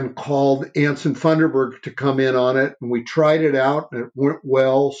band and called Anson Funderburg to come in on it. And we tried it out and it went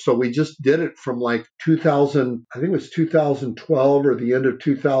well. So we just did it from like 2000, I think it was 2012 or the end of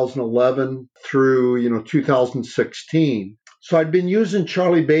 2011 through, 2016. So I'd been using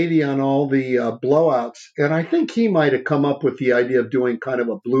Charlie Beatty on all the blowouts, and I think he might have come up with the idea of doing kind of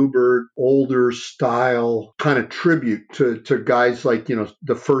a Bluebird, older style kind of tribute to guys like,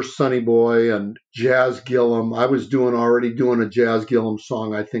 the first Sonny Boy and Jazz Gillum. I was already doing a Jazz Gillum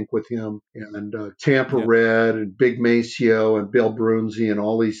song, I think, with him, and Tampa Red and Big Maceo and Bill Brunzi and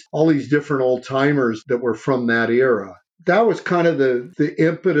all these different old timers that were from that era. That was kind of the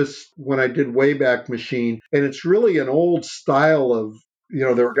impetus when I did Wayback Machine. And it's really an old style of,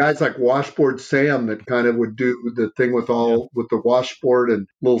 there were guys like Washboard Sam that kind of would do the thing with the washboard and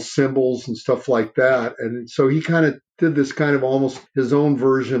little cymbals and stuff like that. And so he kind of did this kind of almost his own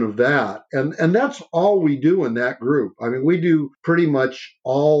version of that. And that's all we do in that group. I mean, we do pretty much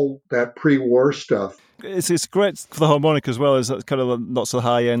all that pre-war stuff. It's great for the harmonica as well as kind of lots of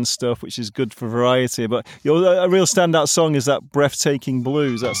high-end stuff, which is good for variety. But a real standout song is that Breathtaking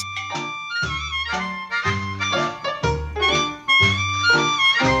Blues. That's...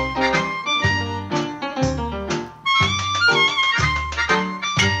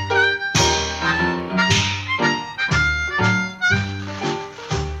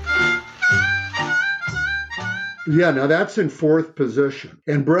 Yeah, now that's in fourth position.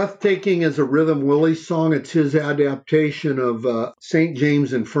 And Breathtaking is a Rhythm Willie song. It's his adaptation of St.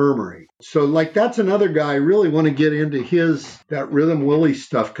 James Infirmary. So, that's another guy I really want to get into that Rhythm Willie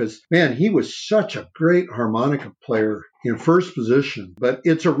stuff because, man, he was such a great harmonica player in first position. But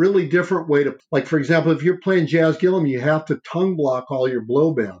it's a really different way to, for example, if you're playing Jazz Gillum, you have to tongue block all your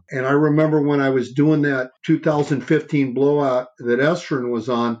blow band. And I remember when I was doing that 2015 blowout that Estrin was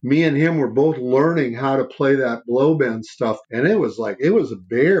on, me and him were both learning how to play that blow band stuff. And it was a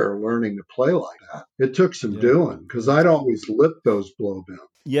bear learning to play like that. It took some doing because I'd always lip those blow bands.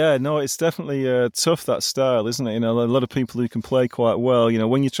 Yeah, no, it's definitely tough, that style, isn't it? A lot of people who can play quite well,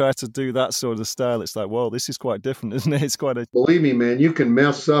 when you try to do that sort of style, it's like, well, this is quite different, isn't it? It's quite a... Believe me, man, you can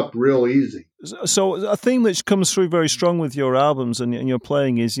mess up real easy. So a theme which comes through very strong with your albums and your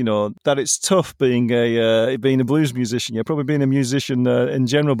playing is, that it's tough being a blues musician. Yeah, probably being a musician in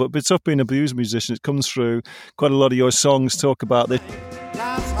general, but it's tough being a blues musician. It comes through quite a lot of your songs talk about this.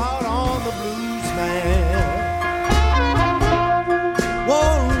 Life's hard on the blues man.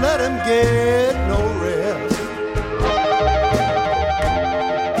 Won't let him get no rest.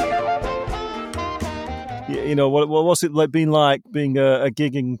 What's it like being a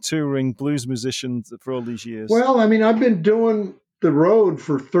gigging, touring blues musician for all these years? Well, I mean, I've been doing the road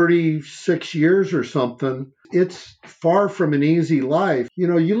for 36 years or something. It's far from an easy life.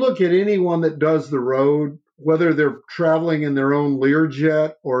 You look at anyone that does the road, whether they're traveling in their own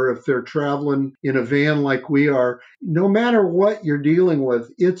Learjet or if they're traveling in a van like we are, no matter what you're dealing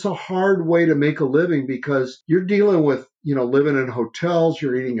with, it's a hard way to make a living because you're dealing with, living in hotels,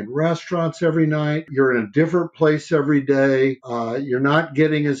 you're eating in restaurants every night, you're in a different place every day, you're not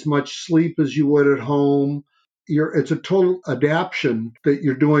getting as much sleep as you would at home. It's a total adaptation that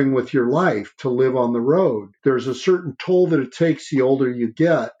you're doing with your life to live on the road. There's a certain toll that it takes the older you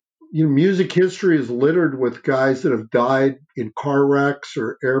get. Music history is littered with guys that have died in car wrecks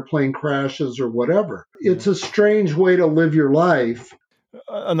or airplane crashes or whatever. It's a strange way to live your life.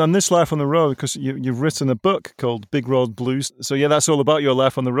 And on this life on the road, because you've written a book called Big Road Blues. So that's all about your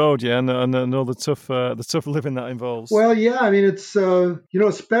life on the road, and all the tough living that involves. Well, yeah, I mean, it's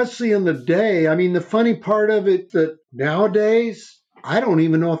especially in the day. I mean, the funny part of it that nowadays, I don't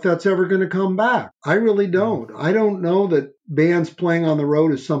even know if that's ever going to come back. I really don't. I don't know that bands playing on the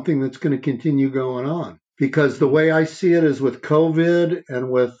road is something that's going to continue going on. Because the way I see it is with COVID and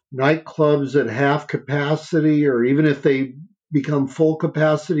with nightclubs at half capacity, or even if they become full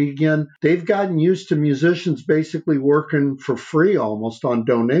capacity again, they've gotten used to musicians basically working for free almost on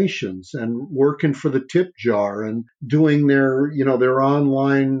donations and working for the tip jar and doing their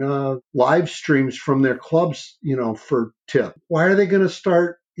online live streams from their clubs, for tip. Why are they going to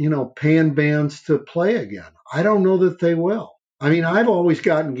start, paying bands to play again? I don't know that they will. I mean, I've always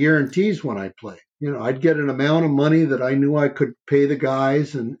gotten guarantees when I play. I'd get an amount of money that I knew I could pay the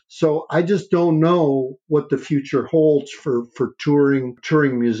guys. And so I just don't know what the future holds for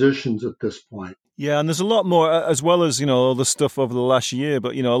touring musicians at this point. Yeah, and there's a lot more, as well as, all the stuff over the last year,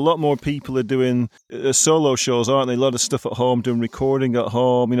 but, a lot more people are doing solo shows, aren't they? A lot of stuff at home, doing recording at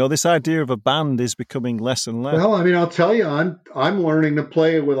home. This idea of a band is becoming less and less. Well, I'll tell you, I'm learning to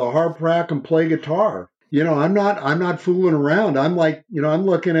play with a harp rack and play guitar. I'm not fooling around. I'm like, I'm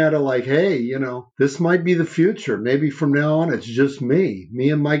looking at it like, hey, this might be the future. Maybe from now on, it's just me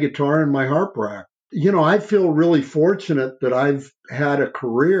and my guitar and my harp rack. I feel really fortunate that I've had a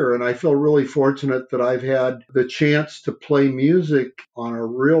career, and I feel really fortunate that I've had the chance to play music on a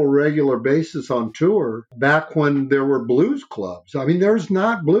real regular basis on tour back when there were blues clubs. There's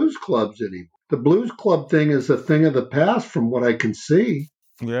not blues clubs anymore. The blues club thing is a thing of the past from what I can see.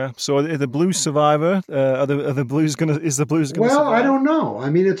 Yeah. So the blues survivor, is the blues gonna survive? Well, I don't know.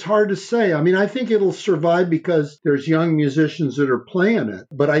 It's hard to say. I think it'll survive because there's young musicians that are playing it,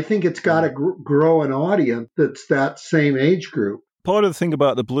 but I think it's got to grow an audience that's that same age group. Part of the thing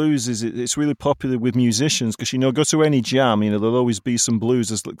about the blues is it's really popular with musicians because, go to any jam, there'll always be some blues.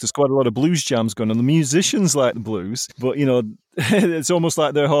 There's quite a lot of blues jams going on. The musicians like the blues, but, it's almost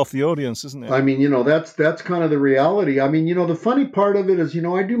like they're half the audience, isn't it? That's kind of the reality. The funny part of it is,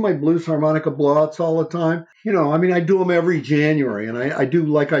 I do my blues harmonica blowouts all the time. I do them every January, and I do,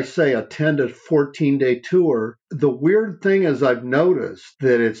 like I say, a 10 to 14-day tour. The weird thing is I've noticed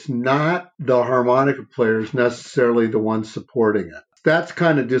that it's not the harmonica players necessarily the ones supporting it. That's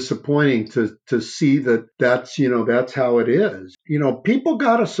kind of disappointing to see that's how it is. People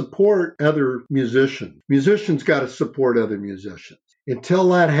got to support other musicians. Musicians got to support other musicians. Until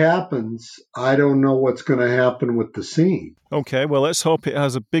that happens, I don't know what's going to happen with the scene. Okay, well, let's hope it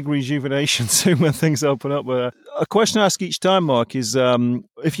has a big rejuvenation soon when things open up. A question I ask each time, Mark, is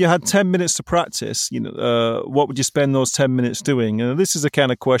if you had 10 minutes to practice, what would you spend those 10 minutes doing? This is a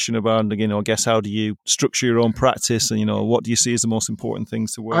kind of question about, I guess, how do you structure your own practice? And, what do you see as the most important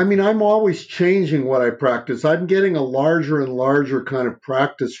things to work? I'm always changing what I practice. I'm getting a larger and larger kind of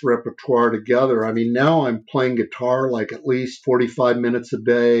practice repertoire together. Now I'm playing guitar like at least 45 minutes a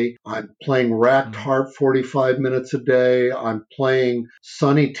day. I'm playing racked harp 45 minutes a day. I'm playing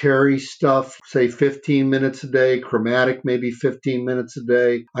Sonny Terry stuff, say 15 minutes a day, chromatic maybe 15 minutes a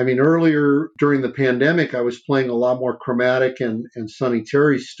day. Earlier during the pandemic, I was playing a lot more chromatic and Sonny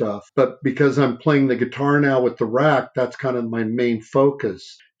Terry stuff. But because I'm playing the guitar now with the rack, that's kind of my main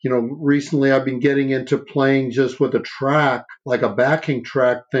focus. Recently I've been getting into playing just with a track, like a backing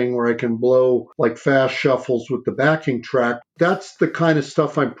track thing where I can blow like fast shuffles with the backing track. That's the kind of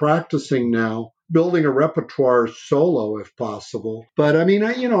stuff I'm practicing now. Building a repertoire solo if possible. But I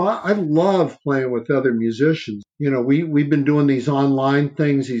love playing with other musicians. We've been doing these online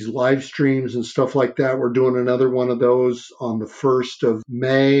things, these live streams and stuff like that. We're doing another one of those on the 1st of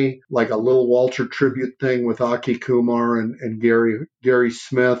May, like a little Walter tribute thing with Aki Kumar and Gary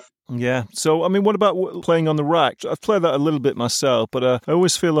Smith. Yeah. So, what about playing on the rack? I've played that a little bit myself, but I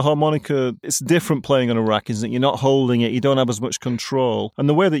always feel the harmonica, it's different playing on a rack, isn't it? You're not holding it. You don't have as much control. And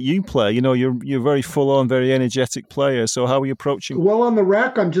the way that you play, you're very full-on, very energetic player. So how are you approaching? Well, on the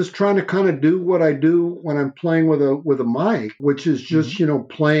rack, I'm just trying to kind of do what I do when I'm playing with a mic, which is just,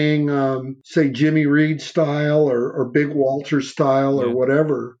 playing, say, Jimmy Reed style or Big Walter style or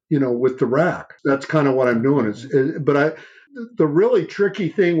whatever, with the rack. That's kind of what I'm doing. The really tricky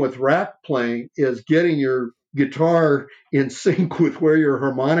thing with rack playing is getting your guitar in sync with where your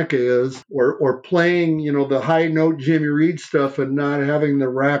harmonica is, or playing, the high note Jimmy Reed stuff and not having the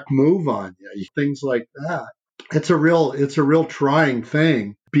rack move on you, things like that. It's a real trying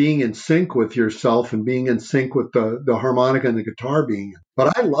thing, being in sync with yourself and being in sync with the harmonica and the guitar being.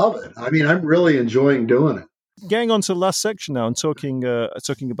 But I love it. I'm really enjoying doing it. Getting on to the last section now and talking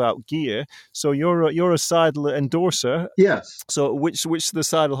about gear. So you're a Seidel endorser. Yes. So which of the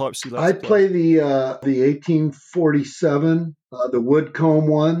Seidel harps do you like? I play the 1847, the wood comb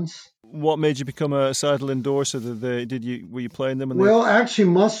ones. What made you become a Seidel endorser? Were you playing them? Well,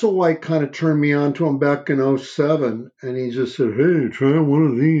 actually, Musselwhite kind of turned me on to him back in 2007, and he just said, "Hey, try one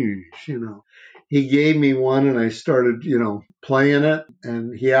of these," He gave me one and I started, playing it,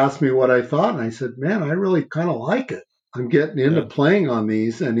 and he asked me what I thought, and I said, "Man, I really kind of like it. I'm getting into playing on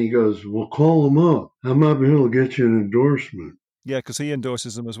these." And he goes, "Well, call him up. I might be able to get you an endorsement." Yeah, because he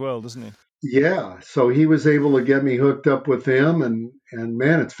endorses them as well, doesn't he? Yeah, so he was able to get me hooked up with him, and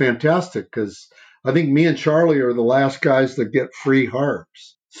man, it's fantastic because I think me and Charlie are the last guys that get free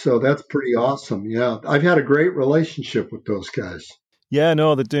harps. So that's pretty awesome. Yeah, I've had a great relationship with those guys. Yeah,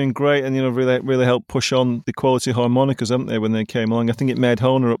 no, they're doing great, and really helped push on the quality harmonicas, haven't they? When they came along, I think it made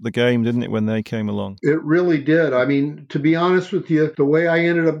Hohner up the game, didn't it? When they came along, it really did. I mean, to be honest with you, the way I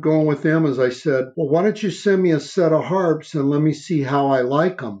ended up going with them is I said, well, why don't you send me a set of harps and let me see how I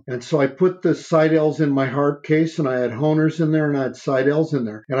like them? And so I put the Seidels in my harp case, and I had Hohners in there, and I had Seidels in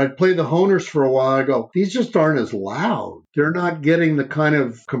there, and I'd play the Hohners for a while. I go, these just aren't as loud. They're not getting the kind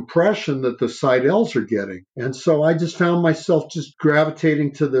of compression that the Seidels are getting. And so I just found myself just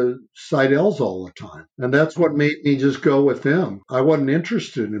gravitating to the Seidels all the time. And that's what made me just go with them. I wasn't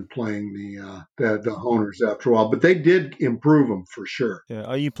interested in playing the Hohners after a while, but they did improve them for sure. Yeah.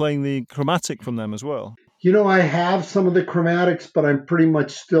 Are you playing the chromatic from them as well? I have some of the chromatics, but I'm pretty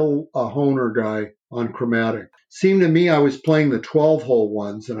much still a Hohner guy on chromatic. Seemed to me I was playing the 12-hole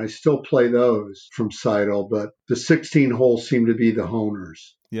ones, and I still play those from Seidel, but the 16-hole seem to be the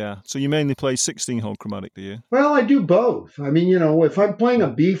Hohners. Yeah. So you mainly play 16-hole chromatic, do you? Well, I do both. I mean, if I'm playing a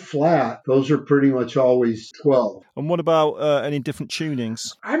B flat, those are pretty much always 12. And what about any different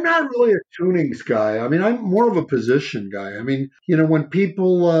tunings? I'm not really a tunings guy. I mean, I'm more of a position guy. I mean, when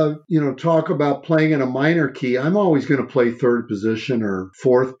people, talk about playing in a minor key, I'm always going to play third position or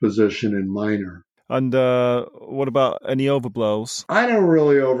fourth position in minor. And what about any overblows? I don't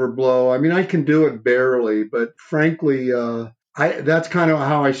really overblow. I mean, I can do it barely, but frankly, that's kind of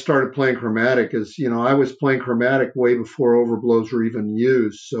how I started playing chromatic is, I was playing chromatic way before overblows were even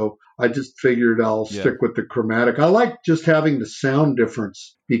used. So I just figured I'll stick with the chromatic. I like just having the sound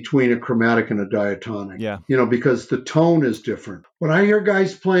difference between a chromatic and a diatonic, because the tone is different. When I hear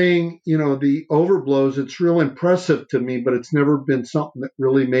guys playing, the overblows, it's real impressive to me, but it's never been something that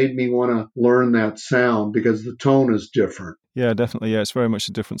really made me want to learn that sound because the tone is different. Yeah, definitely. Yeah, it's very much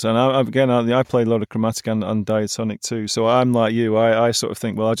a difference. And I play a lot of chromatic and diatonic too. So I'm like you. I sort of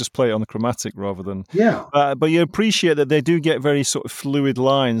think, well, I'll just play it on the chromatic rather than... Yeah. But you appreciate that they do get very sort of fluid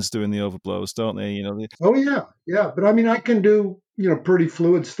lines doing the overblows, don't they? Oh, yeah. Yeah. But I mean, I can do, pretty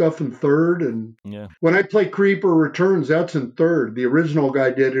fluid stuff in third. And when I play Creeper Returns, that's in third. The original guy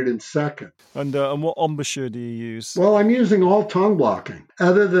did it in second. And what embouchure do you use? Well, I'm using all tongue blocking,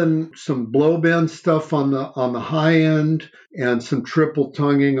 other than some blow bend stuff on the high end and some triple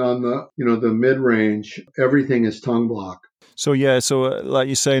tonguing on the mid range. Everything is tongue block. So like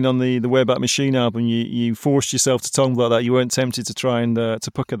you're saying on the Wayback Machine album, you forced yourself to tongue block that. You weren't tempted to try and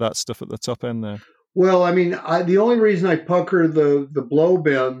to pucker that stuff at the top end there. Well, I mean, the only reason I pucker the blow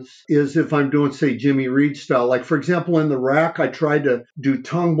bends is if I'm doing, say, Jimmy Reed style. Like, for example, in the rack, I tried to do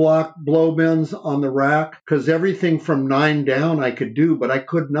tongue block blow bends on the rack because everything from 9 down I could do, but I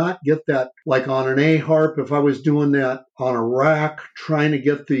could not get that, like on an A harp, if I was doing that on a rack, trying to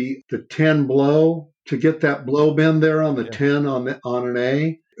get the 10 blow, to get that blow bend there on the 10 on an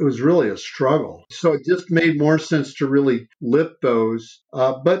A. It was really a struggle. So it just made more sense to really lip those.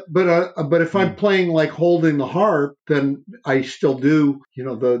 But if I'm playing like holding the harp, then I still do,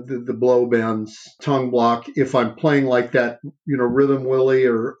 the blow bends, tongue block. If I'm playing like that, Rhythm Willie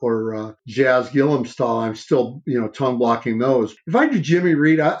or Jazz Gillum style, I'm still, tongue blocking those. If I do Jimmy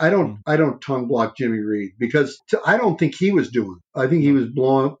Reed, I don't tongue block Jimmy Reed because I don't think he was doing. I think he was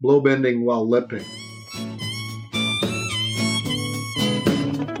blow bending while lipping.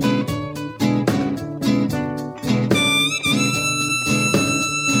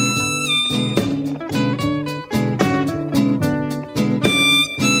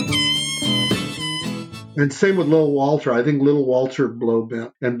 And same with Little Walter. I think Little Walter blow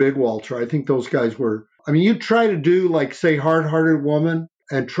bent and Big Walter. I think those guys were. I mean, you try to do like, say, Hard-Hearted Woman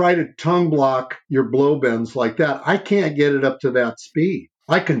and try to tongue block your blow bends like that. I can't get it up to that speed.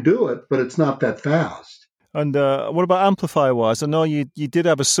 I can do it, but it's not that fast. And what about amplifier-wise? I know you did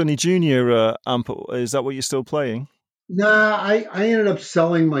have a Sonny Junior amp. Is that what you're still playing? Nah, I ended up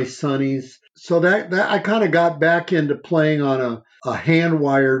selling my Sonnies. So that I kind of got back into playing on a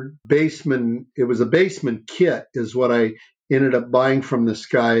hand-wired Bassman. It was a Bassman kit is what I ended up buying from this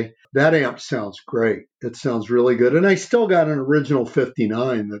guy. That amp sounds great. It sounds really good. And I still got an original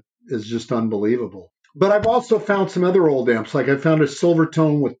 59 that is just unbelievable. But I've also found some other old amps. Like I found a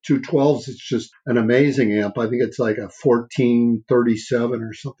Silvertone with 212s. It's just an amazing amp. I think it's like a 1437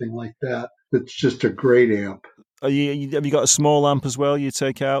 or something like that. It's just a great amp. Have you got a small amp as well you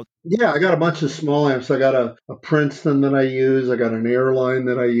take out? Yeah, I got a bunch of small amps. I got a Princeton that I use. I got an Airline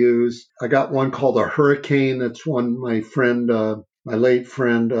that I use. I got one called a Hurricane. That's one my friend, my late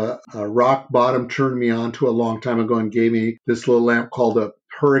friend, Rock Bottom turned me on to a long time ago and gave me this little amp called a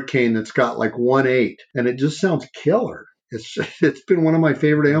Hurricane that's got like 1.8, and it just sounds killer. It's been one of my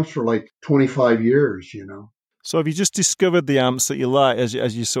favorite amps for like 25 years, So have you just discovered the amps that you like as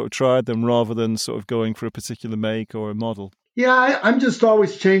you sort of tried them rather than sort of going for a particular make or a model? Yeah, I'm just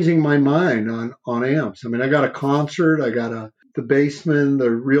always changing my mind on amps. I mean, I got a concert, I got the Bassman, the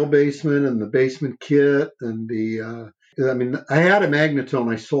real Bassman, and the Bassman kit, and I mean, I had a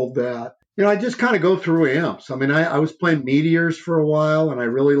Magnatone, I sold that. I just kind of go through amps. I mean, I was playing Meteors for a while, and I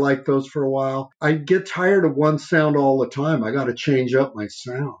really liked those for a while. I get tired of one sound all the time. I got to change up my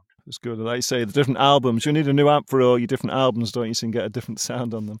sound. It's good. Like you say, the different albums, you need a new amp for all your different albums, don't you, so you can get a different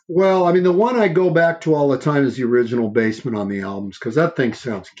sound on them? Well, I mean, the one I go back to all the time is the original Bassman on the albums, because that thing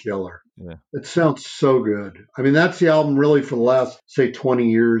sounds killer. Yeah. It sounds so good. I mean, that's the album really for the last, say, 20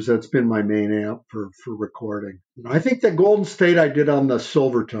 years. That's been my main amp for recording. I think that Golden State I did on the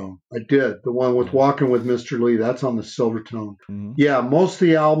Silvertone. I did. The one with Walking with Mr. Lee, that's on the Silvertone. Mm-hmm. Yeah, most of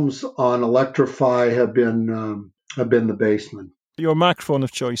the albums on Electrify have been the Bassman. Your microphone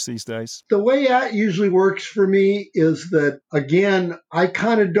of choice these days? The way that usually works for me is that, again, I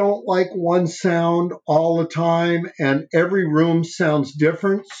kind of don't like one sound all the time, and every room sounds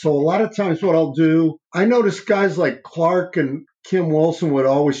different. So a lot of times what I'll do, I notice guys like Clark and Kim Wilson would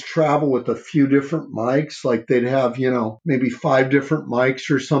always travel with a few different mics, like they'd have, maybe 5 different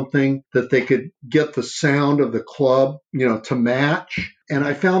mics or something that they could get the sound of the club, to match. And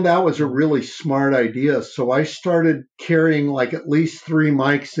I found that was a really smart idea. So I started carrying like at least 3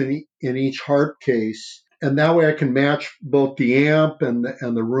 mics in each harp case. And that way I can match both the amp and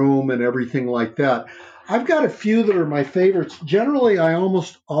the room and everything like that. I've got a few that are my favorites. Generally, I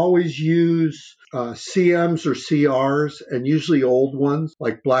almost always use CMs or CRs, and usually old ones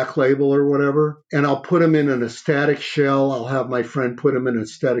like Black Label or whatever. And I'll put them in an static shell. I'll have my friend put them in a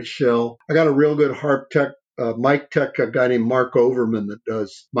static shell. I got a real good harp tech, mic tech, a guy named Mark Overman that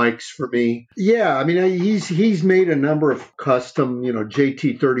does mics for me. Yeah, I mean, he's made a number of custom,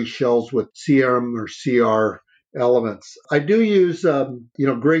 JT30 shells with CM or CR elements. I do use,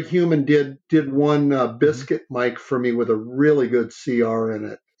 Greg Human did one biscuit mic for me with a really good CR in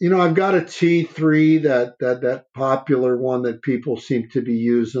it. I've got a T3, that popular one that people seem to be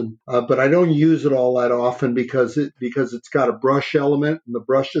using, but I don't use it all that often because it's got a brush element, and the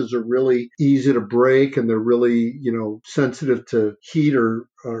brushes are really easy to break, and they're really, sensitive to heat or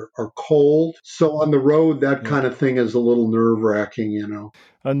cold. So on the road, that kind of thing is a little nerve-wracking,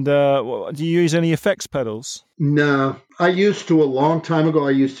 And do you use any effects pedals? No, I used to a long time ago.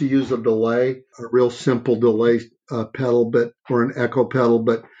 I used to use a delay, a real simple delay pedal, or an echo pedal.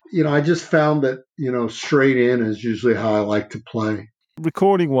 But, I just found that, straight in is usually how I like to play.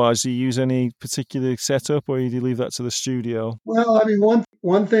 Recording-wise, do you use any particular setup, or do you leave that to the studio? Well, I mean,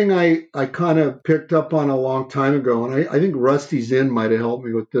 one thing I kind of picked up on a long time ago, and I think Rusty Zinn might have helped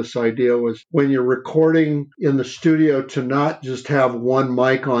me with this idea, was when you're recording in the studio to not just have one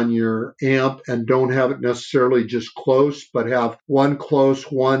mic on your amp and don't have it necessarily just close, but have one close,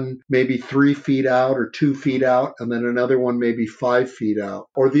 one maybe 3 feet out or 2 feet out, and then another one maybe 5 feet out.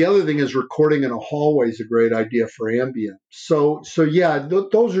 Or the other thing is recording in a hallway is a great idea for ambient. So yeah,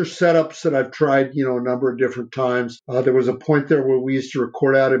 those are setups that I've tried, a number of different times. There was a point there where we used to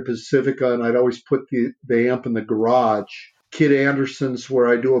record out in Pacifica, and I'd always put the amp in the garage. Kid Anderson's where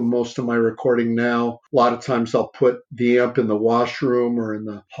I do most of my recording now. A lot of times I'll put the amp in the washroom or in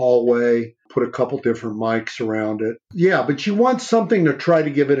the hallway, put a couple different mics around it. Yeah, but you want something to try to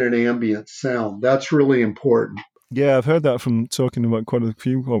give it an ambient sound. That's really important. Yeah, I've heard that from talking about quite a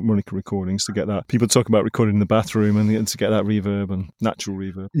few harmonica recordings to get that. People talk about recording in the bathroom and to get that reverb and natural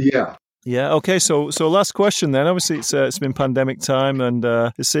reverb. Yeah. Yeah, okay, so last question then. Obviously, it's been pandemic time, and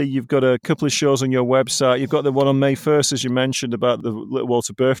I see you've got a couple of shows on your website. You've got the one on May 1st, as you mentioned, about the Little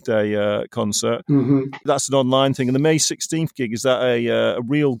Walter birthday concert. Mm-hmm. That's an online thing. And the May 16th gig, is that a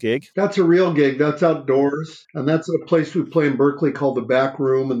real gig? That's a real gig. That's outdoors, and that's a place we play in Berkeley called the Back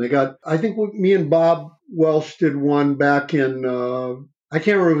Room. And they got, I think me and Bob Welsh did one back in I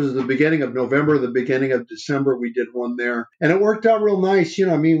can't remember if it was the beginning of November or the beginning of December. We did one there, and it worked out real nice.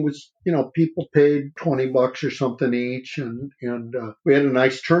 People paid $20 or something each, and we had a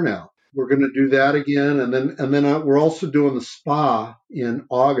nice turnout. We're going to do that again, and then we're also doing the spa in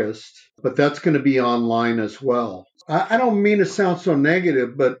August, but that's going to be online as well. I don't mean to sound so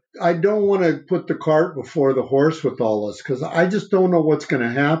negative, but I don't want to put the cart before the horse with all this, because I just don't know what's going to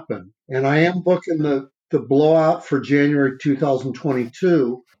happen, and I am booking the blowout for January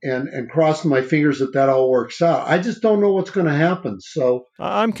 2022 and crossing my fingers that all works out. I just don't know what's going to happen. So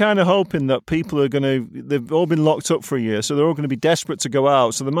I'm kind of hoping that people are they've all been locked up for a year, so they're all going to be desperate to go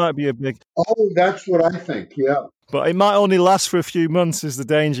out. So there might be a big... Oh, that's what I think, yeah. But it might only last for a few months is the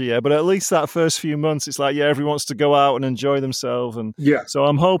danger, yeah. But at least that first few months, it's like, yeah, everyone wants to go out and enjoy themselves. And yeah. So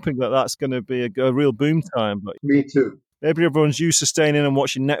I'm hoping that that's going to be a real boom time. But me too. Maybe everyone's used to staying in and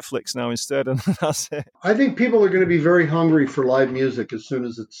watching Netflix now instead, and that's it. I think people are going to be very hungry for live music as soon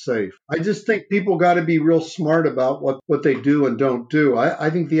as it's safe. I just think people got to be real smart about what they do and don't do. I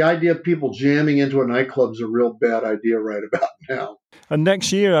think the idea of people jamming into a nightclub is a real bad idea right about now. And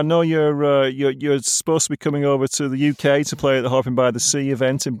next year, I know you're supposed to be coming over to the UK to play at the Harping by the Sea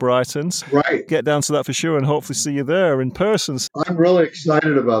event in Brighton. Right. Get down to that for sure and hopefully see you there in person. I'm really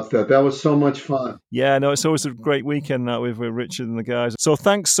excited about that. That was so much fun. Yeah, no, it's always a great weekend that with Richard and the guys. So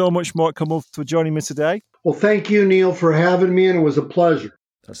thanks so much, Mark Hummel, for joining me today. Well, thank you, Neil, for having me, and it was a pleasure.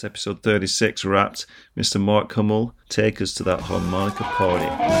 That's episode 36 wrapped. Mr. Mark Hummel, take us to that harmonica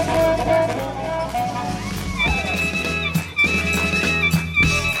party.